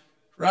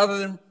 Rather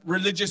than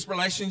religious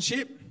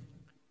relationship,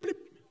 blip,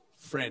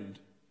 friend.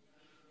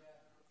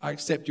 I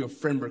accept your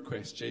friend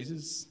request,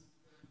 Jesus.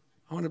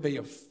 I want to be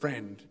your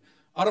friend.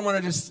 I don't want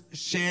to just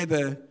share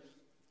the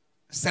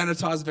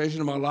sanitized version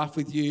of my life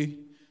with you,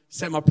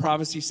 set my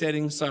privacy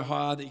settings so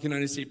high that you can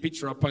only see a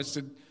picture I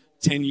posted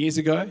 10 years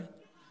ago.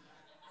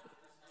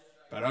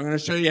 But I'm going to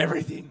show you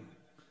everything.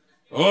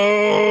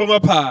 All my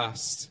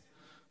past.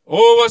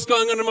 All what's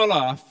going on in my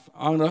life.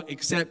 I'm going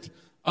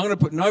to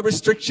put no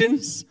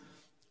restrictions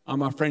on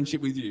my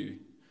friendship with you.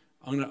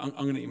 I'm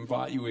going to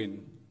invite you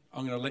in.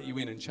 I'm going to let you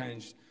in and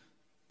change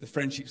the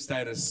friendship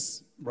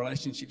status,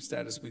 relationship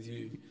status with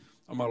you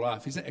on my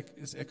life.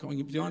 Is echoing?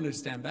 Do you want to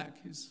stand back?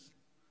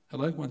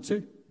 Hello? 1,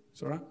 2?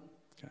 It's all right?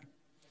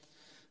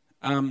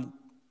 Okay.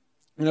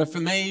 For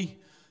me,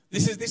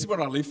 this is what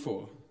I live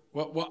for.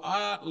 What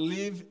I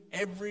live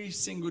every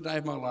single day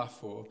of my life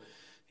for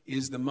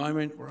is the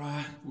moment where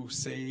I will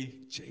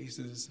see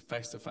Jesus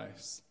face to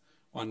face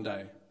one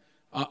day.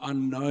 I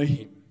know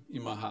him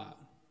in my heart.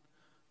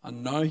 I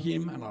know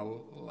him and I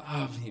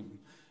love him.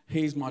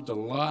 He's my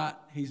delight.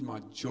 He's my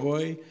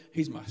joy.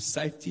 He's my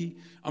safety.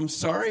 I'm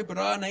sorry, but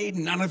I need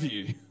none of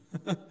you.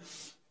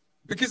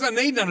 Because I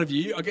need none of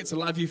you, I get to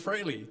love you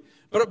freely.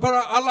 But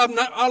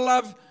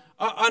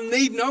I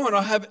need no one.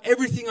 I have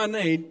everything I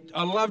need.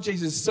 I love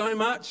Jesus so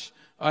much.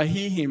 I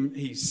hear him.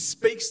 He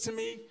speaks to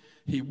me.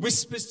 He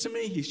whispers to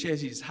me. He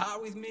shares his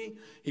heart with me.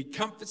 He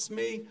comforts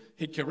me.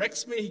 He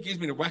corrects me. He gives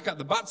me to whack up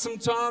the butt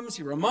sometimes.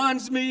 He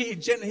reminds me.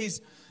 And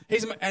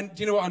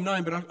do you know what? I know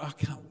him, but I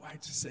can't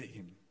wait to see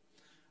him.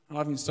 I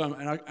love him so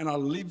much. And I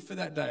live for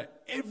that day.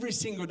 Every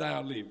single day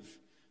I live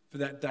for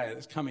that day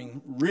that's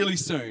coming really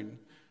soon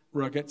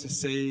where I get to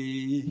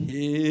see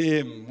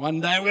him. One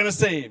day we're going to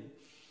see him.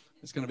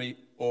 It's going to be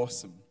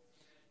awesome.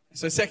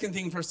 So second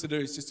thing for us to do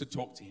is just to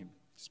talk to him.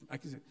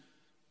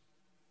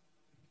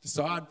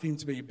 Decide for him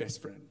to be your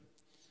best friend.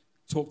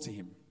 Talk to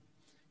him.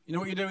 You know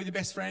what you do with your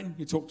best friend?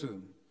 You talk to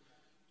them.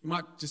 You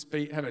might just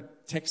have a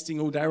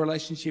texting all day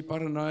relationship, I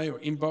don't know, or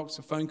inbox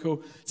or phone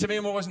call. To me,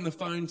 I'm always on the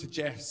phone to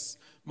Jess,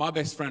 my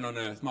best friend on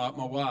earth, my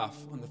wife.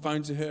 On the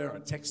phone to her, I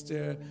text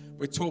her,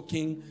 we're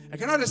talking.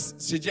 And can I just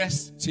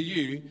suggest to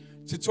you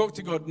to talk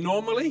to God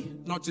normally,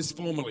 not just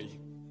formally?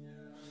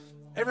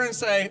 Everyone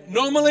say,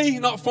 normally,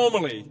 not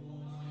formally.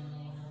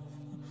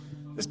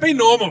 Let's be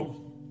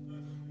normal,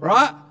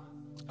 right?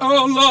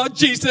 Oh, Lord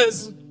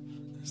Jesus.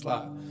 It's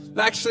like,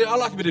 actually, I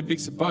like a bit of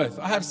mix of both.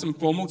 I have some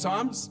formal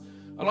times.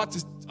 I like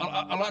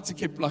to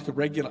keep like a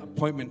regular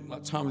appointment,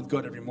 like time with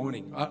God every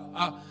morning.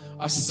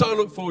 I so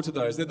look forward to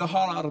those. They're the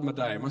highlight of my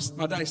day.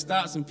 My day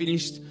starts and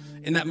finished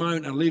in that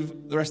moment, and I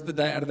live the rest of the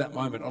day out of that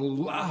moment. I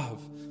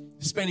love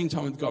spending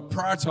time with God,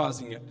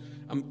 prioritizing it.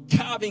 I'm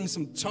carving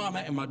some time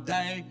out in my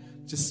day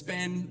to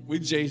spend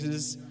with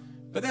Jesus.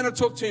 But then I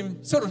talk to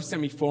him sort of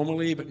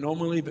semi-formally, but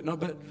normally, but not.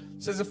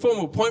 So there's a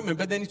formal appointment,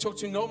 but then you talk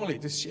to him normally.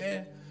 Just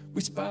share,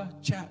 whisper,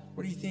 chat.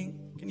 What do you think?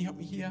 Can you help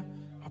me here?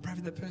 I'll pray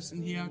for that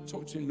person here.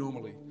 Talk to him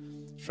normally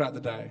throughout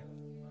the day.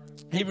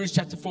 Hebrews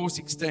chapter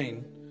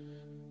 4:16.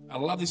 I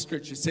love this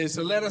scripture. It says,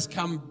 so let us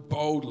come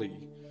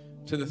boldly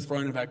to the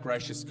throne of our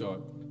gracious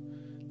God.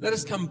 Let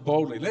us come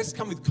boldly. Let us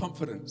come with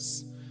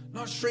confidence.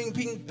 Not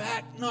shrinking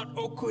back, not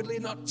awkwardly,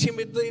 not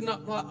timidly,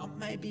 not like, oh,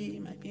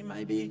 maybe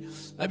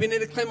I need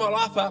to clean my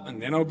life up and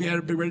then I'll be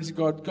able to be ready to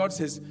God. God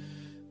says,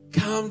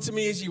 come to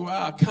me as you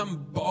are.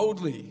 Come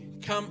boldly.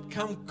 Come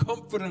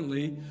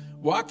confidently.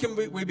 Why can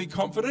we be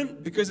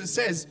confident? Because it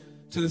says,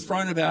 to the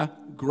throne of our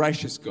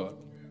gracious God.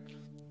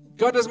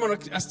 God doesn't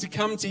want us to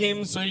come to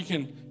him so he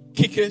can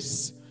kick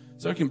us,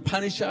 so he can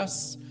punish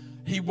us.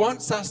 He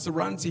wants us to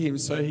run to him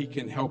so he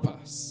can help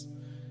us.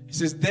 He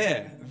says,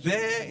 there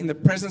in the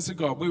presence of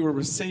God, we will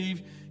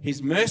receive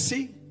his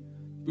mercy.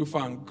 We'll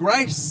find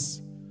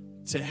grace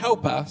to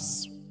help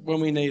us when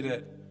we need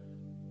it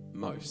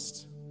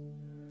most.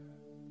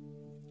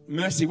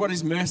 Mercy, what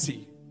is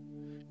mercy?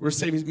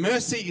 Receive his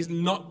mercy is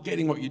not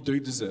getting what you do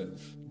deserve.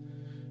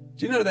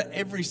 Do you know that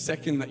every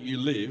second that you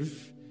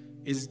live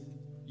is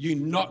you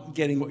not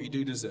getting what you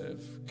do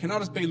deserve? Can I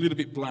just be a little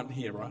bit blunt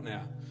here right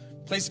now?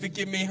 Please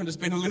forgive me, I'm just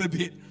being a little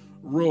bit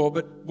raw,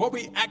 but what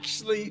we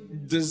actually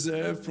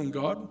deserve from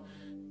God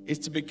is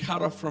to be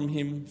cut off from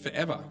him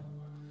forever.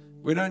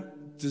 We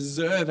don't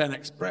deserve our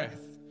next breath.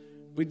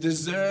 We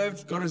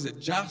deserve, God is a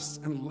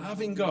just and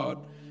loving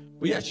God.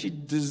 We actually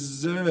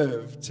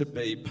deserve to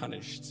be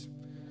punished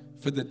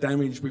for the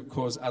damage we've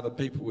caused other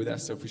people with our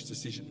selfish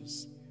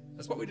decisions.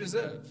 That's what we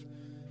deserve.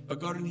 But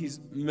God in his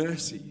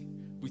mercy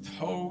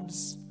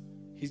withholds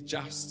his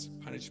just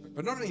punishment.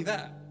 But not only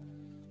that,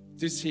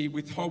 does he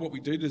withhold what we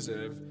do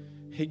deserve,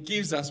 he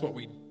gives us what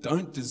we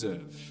don't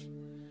deserve.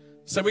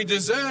 So we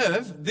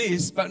deserve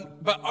this, but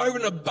over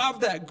and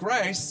above that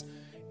grace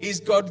is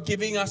God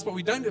giving us what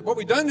we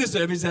don't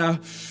deserve is our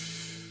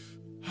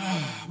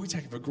we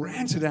take it for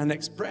granted our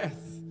next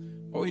breath.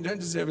 What we don't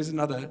deserve is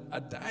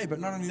a day. But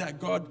not only that,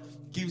 God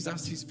gives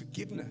us his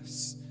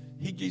forgiveness.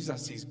 He gives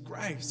us his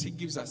grace. He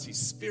gives us his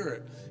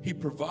spirit. He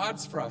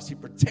provides for us. He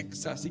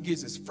protects us. He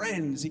gives us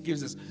friends. He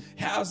gives us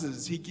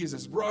houses. He gives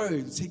us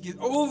roads. He gives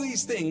all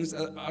these things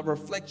are a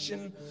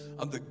reflection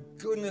of the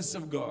goodness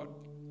of God.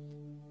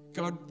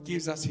 God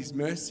gives us his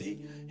mercy.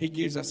 He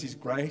gives us his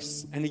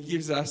grace. And he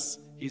gives us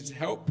his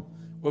help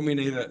when we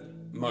need it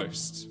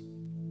most.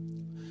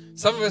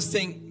 Some of us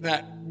think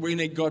that we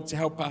need God to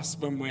help us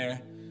when we're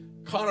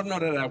kind of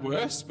not at our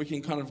worst. We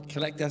can kind of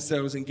collect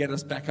ourselves and get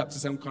us back up to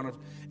some kind of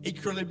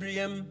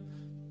equilibrium.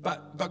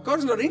 But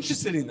God's not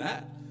interested in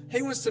that.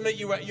 He wants to meet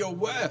you at your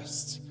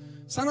worst.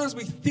 Sometimes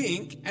we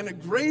think, and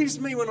it grieves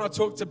me when I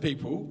talk to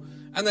people,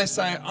 and they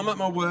say, I'm at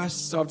my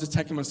worst, so I've just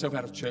taken myself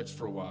out of church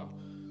for a while.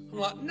 I'm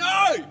like,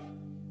 no.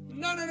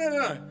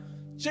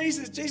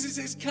 Jesus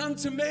says, come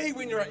to me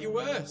when you're at your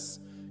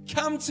worst.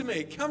 Come to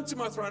me. Come to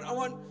my throne. I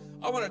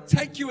want to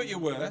take you at your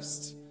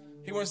worst.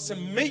 He wants to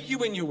meet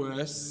you in your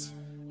worst.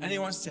 And he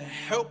wants to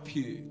help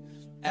you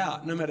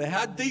out. No matter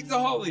how deep the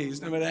hole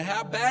is, no matter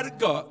how bad it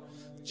got,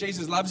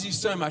 Jesus loves you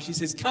so much. He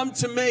says, come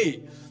to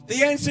me.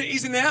 The answer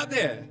isn't out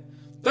there.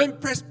 Don't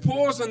press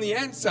pause on the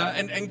answer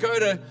and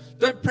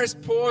don't press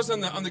pause on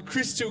the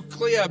crystal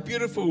clear,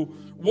 beautiful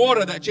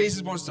water that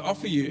Jesus wants to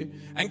offer you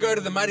and go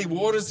to the muddy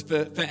waters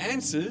for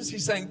answers.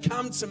 He's saying,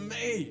 come to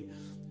me.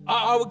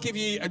 I will give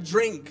you a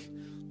drink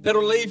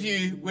that'll leave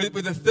you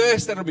with a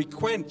thirst that'll be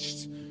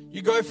quenched.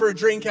 You go for a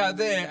drink out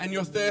there and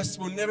your thirst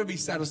will never be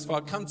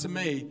satisfied. Come to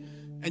me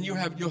and your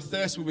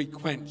thirst will be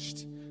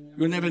quenched.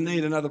 You'll never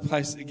need another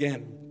place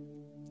again.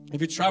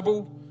 If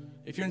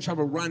you're in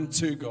trouble, run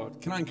to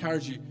God. Can I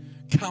encourage you?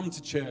 Come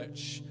to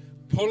church.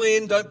 Pull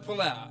in, don't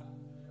pull out.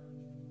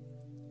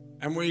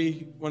 And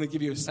we want to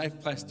give you a safe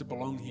place to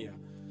belong here.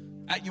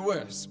 At your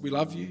worst, we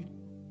love you.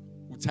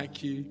 We'll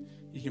take you.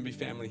 You can be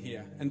family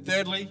here. And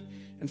thirdly,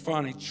 and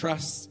finally,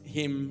 trust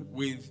him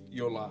with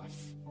your life.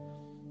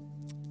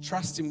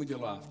 Trust him with your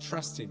life.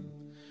 Trust him.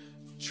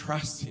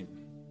 Trust him.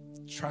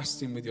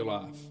 Trust him with your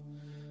life.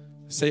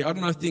 See, I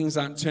don't know if things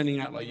aren't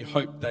turning out like you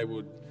hoped they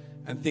would,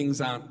 and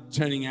things aren't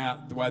turning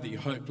out the way that you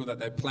hoped or that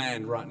they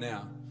planned right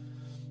now.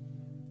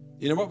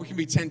 You know what we can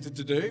be tempted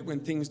to do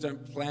when things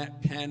don't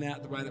pan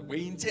out the way that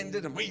we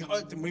intended and we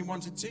hoped and we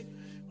wanted to?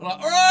 We're like,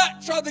 all right,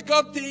 try the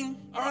God thing.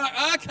 All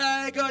right,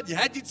 okay, God, you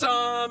had your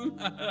time.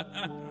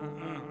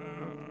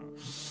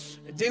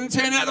 It didn't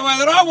turn out the way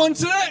that I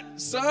wanted it,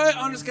 so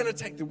I'm just going to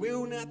take the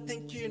wheel now,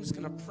 thank you. I'm just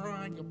going to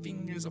pry your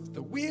fingers off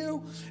the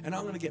wheel, and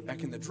I'm going to get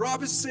back in the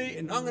driver's seat,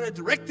 and I'm going to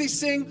direct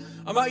this thing.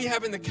 I might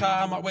have in the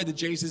car, I might wear the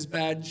Jesus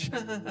badge,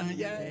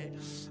 yay.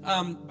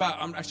 But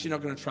I'm actually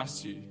not going to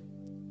trust you.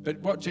 But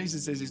what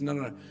Jesus says is,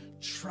 no,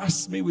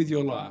 trust me with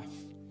your life.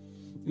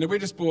 You know, we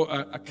just bought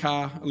a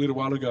car a little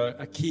while ago,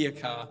 a Kia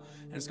car,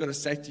 and it's got a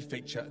safety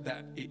feature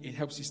that it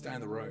helps you stay on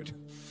the road.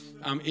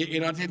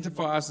 It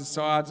identifies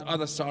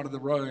either side of the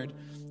road,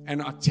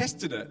 and I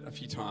tested it a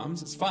few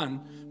times. It's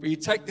fun, but you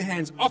take the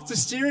hands off the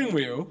steering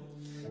wheel,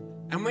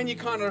 and when you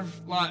kind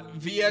of like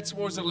veer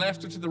towards the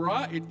left or to the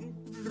right, it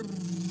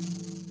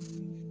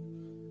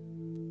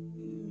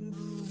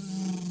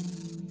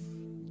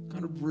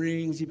kind of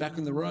brings you back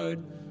on the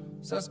road.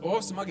 So that's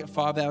awesome. I get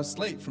 5 hours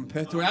sleep from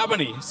Perth to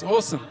Albany. It's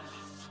awesome.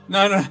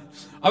 No.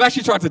 I've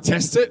actually tried to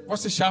test it.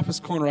 What's the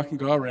sharpest corner I can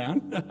go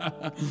around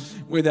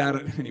without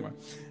it? Anyway.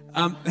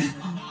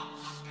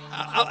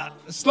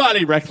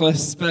 Slightly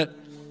reckless, but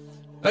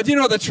do you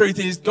know what the truth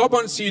is? God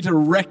wants you to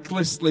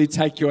recklessly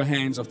take your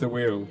hands off the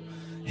wheel.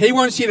 He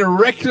wants you to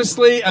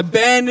recklessly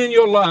abandon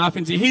your life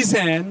into his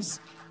hands.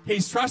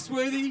 He's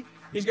trustworthy.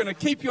 He's going to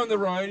keep you on the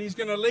road. He's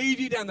going to lead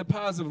you down the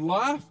paths of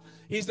life.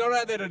 He's not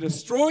out there to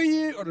destroy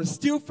you or to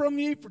steal from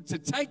you, to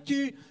take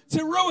you,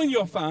 to ruin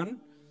your fun.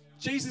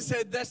 Jesus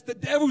said that's the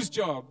devil's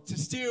job, to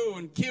steal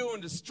and kill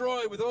and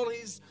destroy with all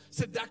his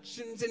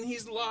seductions and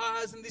his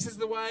lies, and this is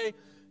the way.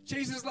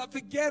 Jesus is like,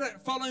 forget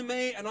it, follow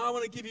me, and I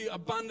want to give you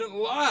abundant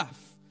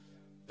life.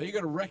 But you've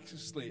got to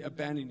recklessly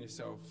abandon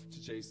yourself to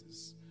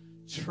Jesus.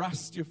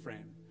 Trust your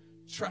friend.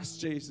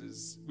 Trust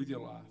Jesus with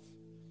your life.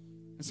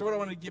 And so what I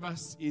want to give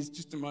us is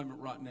just a moment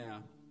right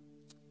now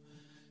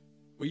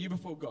where you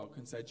before God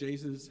can say,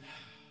 Jesus,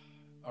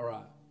 all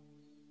right,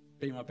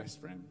 be my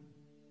best friend.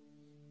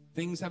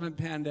 Things haven't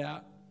panned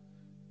out.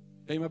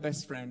 Be my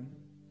best friend.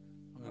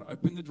 I'm going to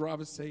open the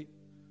driver's seat.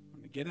 I'm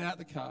going to get out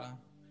of the car.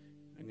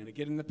 I'm going to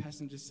get in the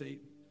passenger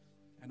seat.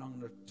 And I'm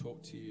going to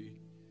talk to you.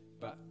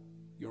 But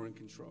you're in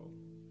control.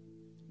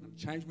 I'm going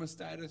to change my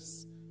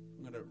status.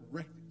 I'm going to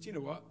do you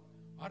know what?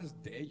 I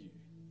just dare you.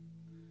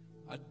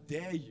 I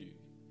dare you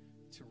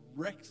to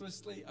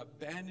recklessly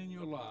abandon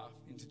your life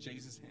into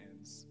Jesus'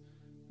 hands.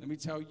 Let me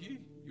tell you,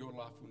 your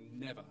life will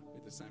never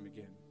be the same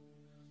again.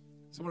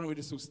 So why don't we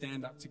just all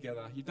stand up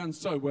together? You've done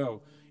so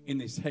well in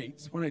this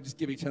heat. Why don't you just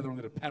give each other a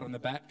little pat on the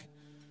back?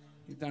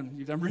 You've done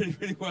really,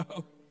 really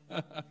well.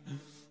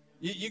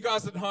 you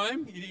guys at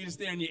home, you're just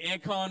there in your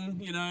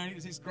aircon, you know,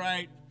 this is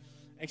great,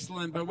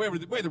 excellent. But we're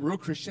the real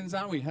Christians,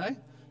 aren't we, hey?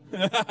 No,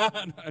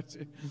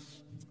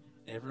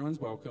 Everyone's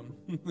welcome.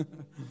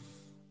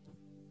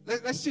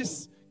 Let's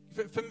just,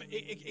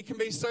 it can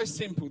be so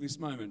simple, this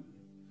moment.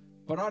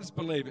 But I just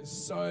believe it's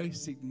so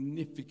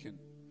significant,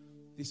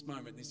 this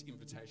moment, this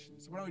invitation.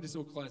 So why don't we just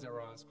all close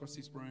our eyes across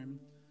this room,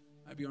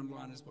 maybe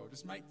online as well.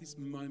 Just make this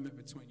moment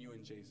between you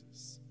and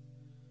Jesus.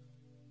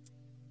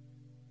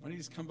 Why don't you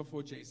just come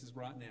before Jesus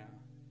right now?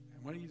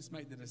 And why don't you just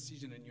make the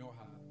decision in your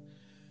heart?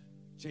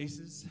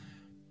 Jesus,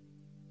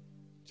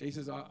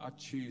 I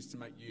choose to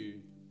make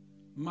you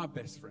my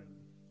best friend.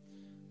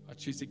 I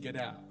choose to get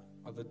out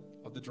of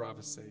the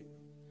driver's seat.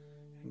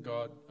 And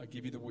God, I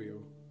give you the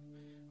wheel.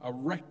 I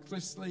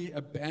recklessly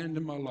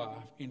abandon my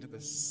life into the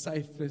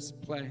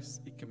safest place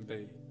it can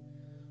be.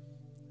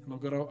 And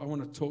Lord God, I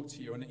want to talk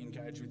to you and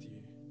engage with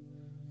you.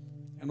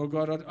 And Lord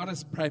God, I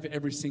just pray for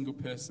every single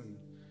person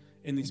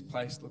in this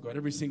place, Lord God,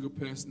 every single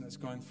person that's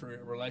going through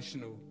a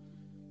relational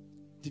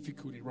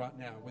difficulty right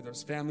now, whether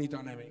it's family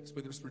dynamics,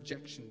 whether it's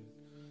rejection,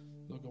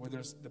 Lord God, whether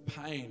it's the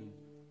pain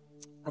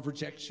of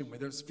rejection,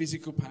 whether it's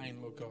physical pain,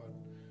 Lord God,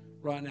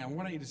 right now.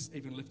 Why don't you just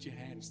even lift your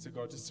hands to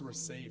God just to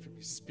receive from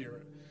His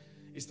Spirit?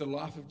 It's the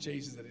life of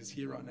Jesus that is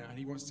here right now, and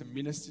He wants to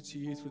minister to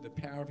you through the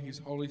power of His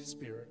Holy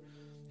Spirit.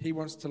 He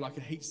wants to, like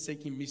a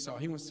heat-seeking missile,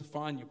 He wants to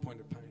find your point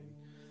of pain.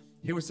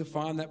 He wants to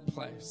find that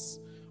place,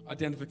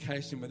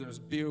 identification, whether it's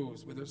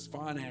bills, whether it's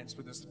finance,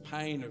 whether it's the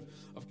pain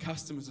of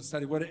customers or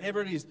study,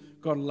 whatever it is.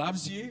 God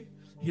loves you.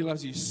 He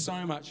loves you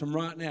so much. And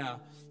right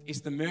now,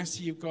 it's the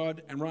mercy of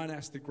God, and right now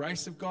it's the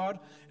grace of God,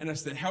 and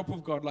it's the help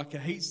of God, like a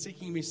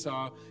heat-seeking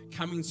missile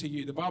coming to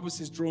you. The Bible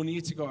says, draw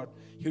near to God,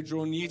 He'll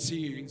draw near to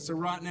you. And so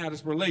right now,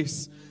 just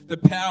release the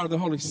power of the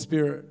Holy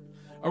Spirit.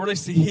 I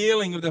release the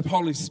healing of the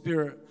Holy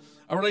Spirit.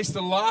 I release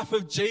the life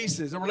of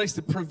Jesus. I release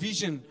the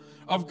provision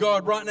of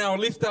God. Right now, I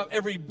lift up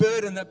every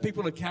burden that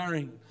people are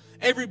carrying.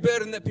 Every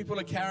burden that people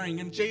are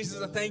carrying. And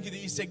Jesus, I thank you that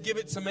you said, give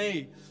it to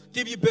me.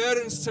 Give your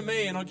burdens to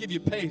me and I'll give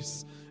you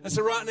peace. And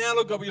so right now,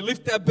 Lord God, we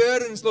lift our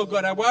burdens, Lord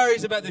God, our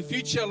worries about the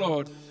future,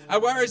 Lord. Our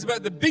worries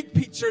about the big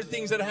picture of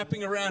things that are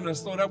happening around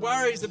us, Lord. Our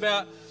worries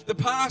about the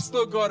past,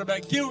 Lord God,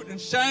 about guilt and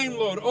shame,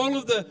 Lord. All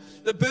of the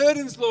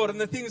burdens, Lord, and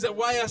the things that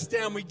weigh us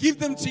down, we give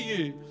them to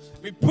you.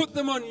 We put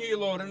them on you,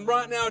 Lord. And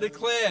right now I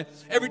declare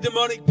every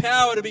demonic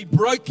power to be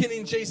broken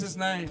in Jesus'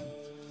 name.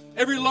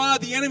 Every lie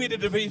of the enemy to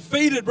be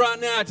defeated right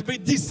now, to be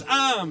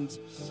disarmed.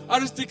 I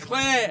just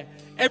declare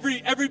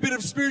every bit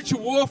of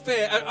spiritual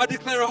warfare. I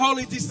declare a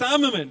holy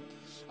disarmament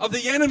of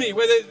the enemy,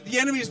 whether the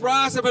enemy's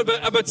rise up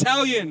a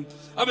battalion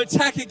of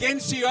attack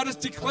against you. I just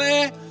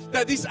declare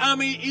that this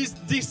army is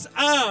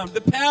disarmed.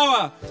 The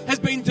power has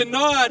been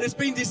denied, has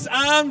been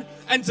disarmed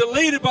and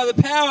deleted by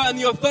the power and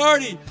the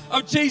authority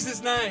of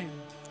Jesus' name.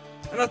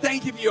 And I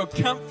thank you for your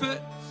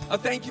comfort. I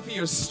thank you for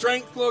your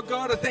strength, Lord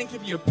God. I thank you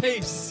for your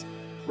peace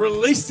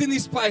released in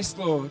this place,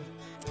 Lord.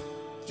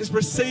 Just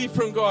receive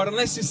from God. And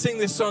let's just sing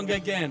this song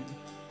again.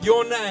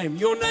 Your name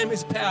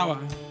has power.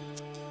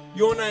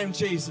 Your name,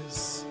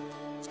 Jesus.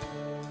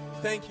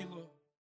 Thank you.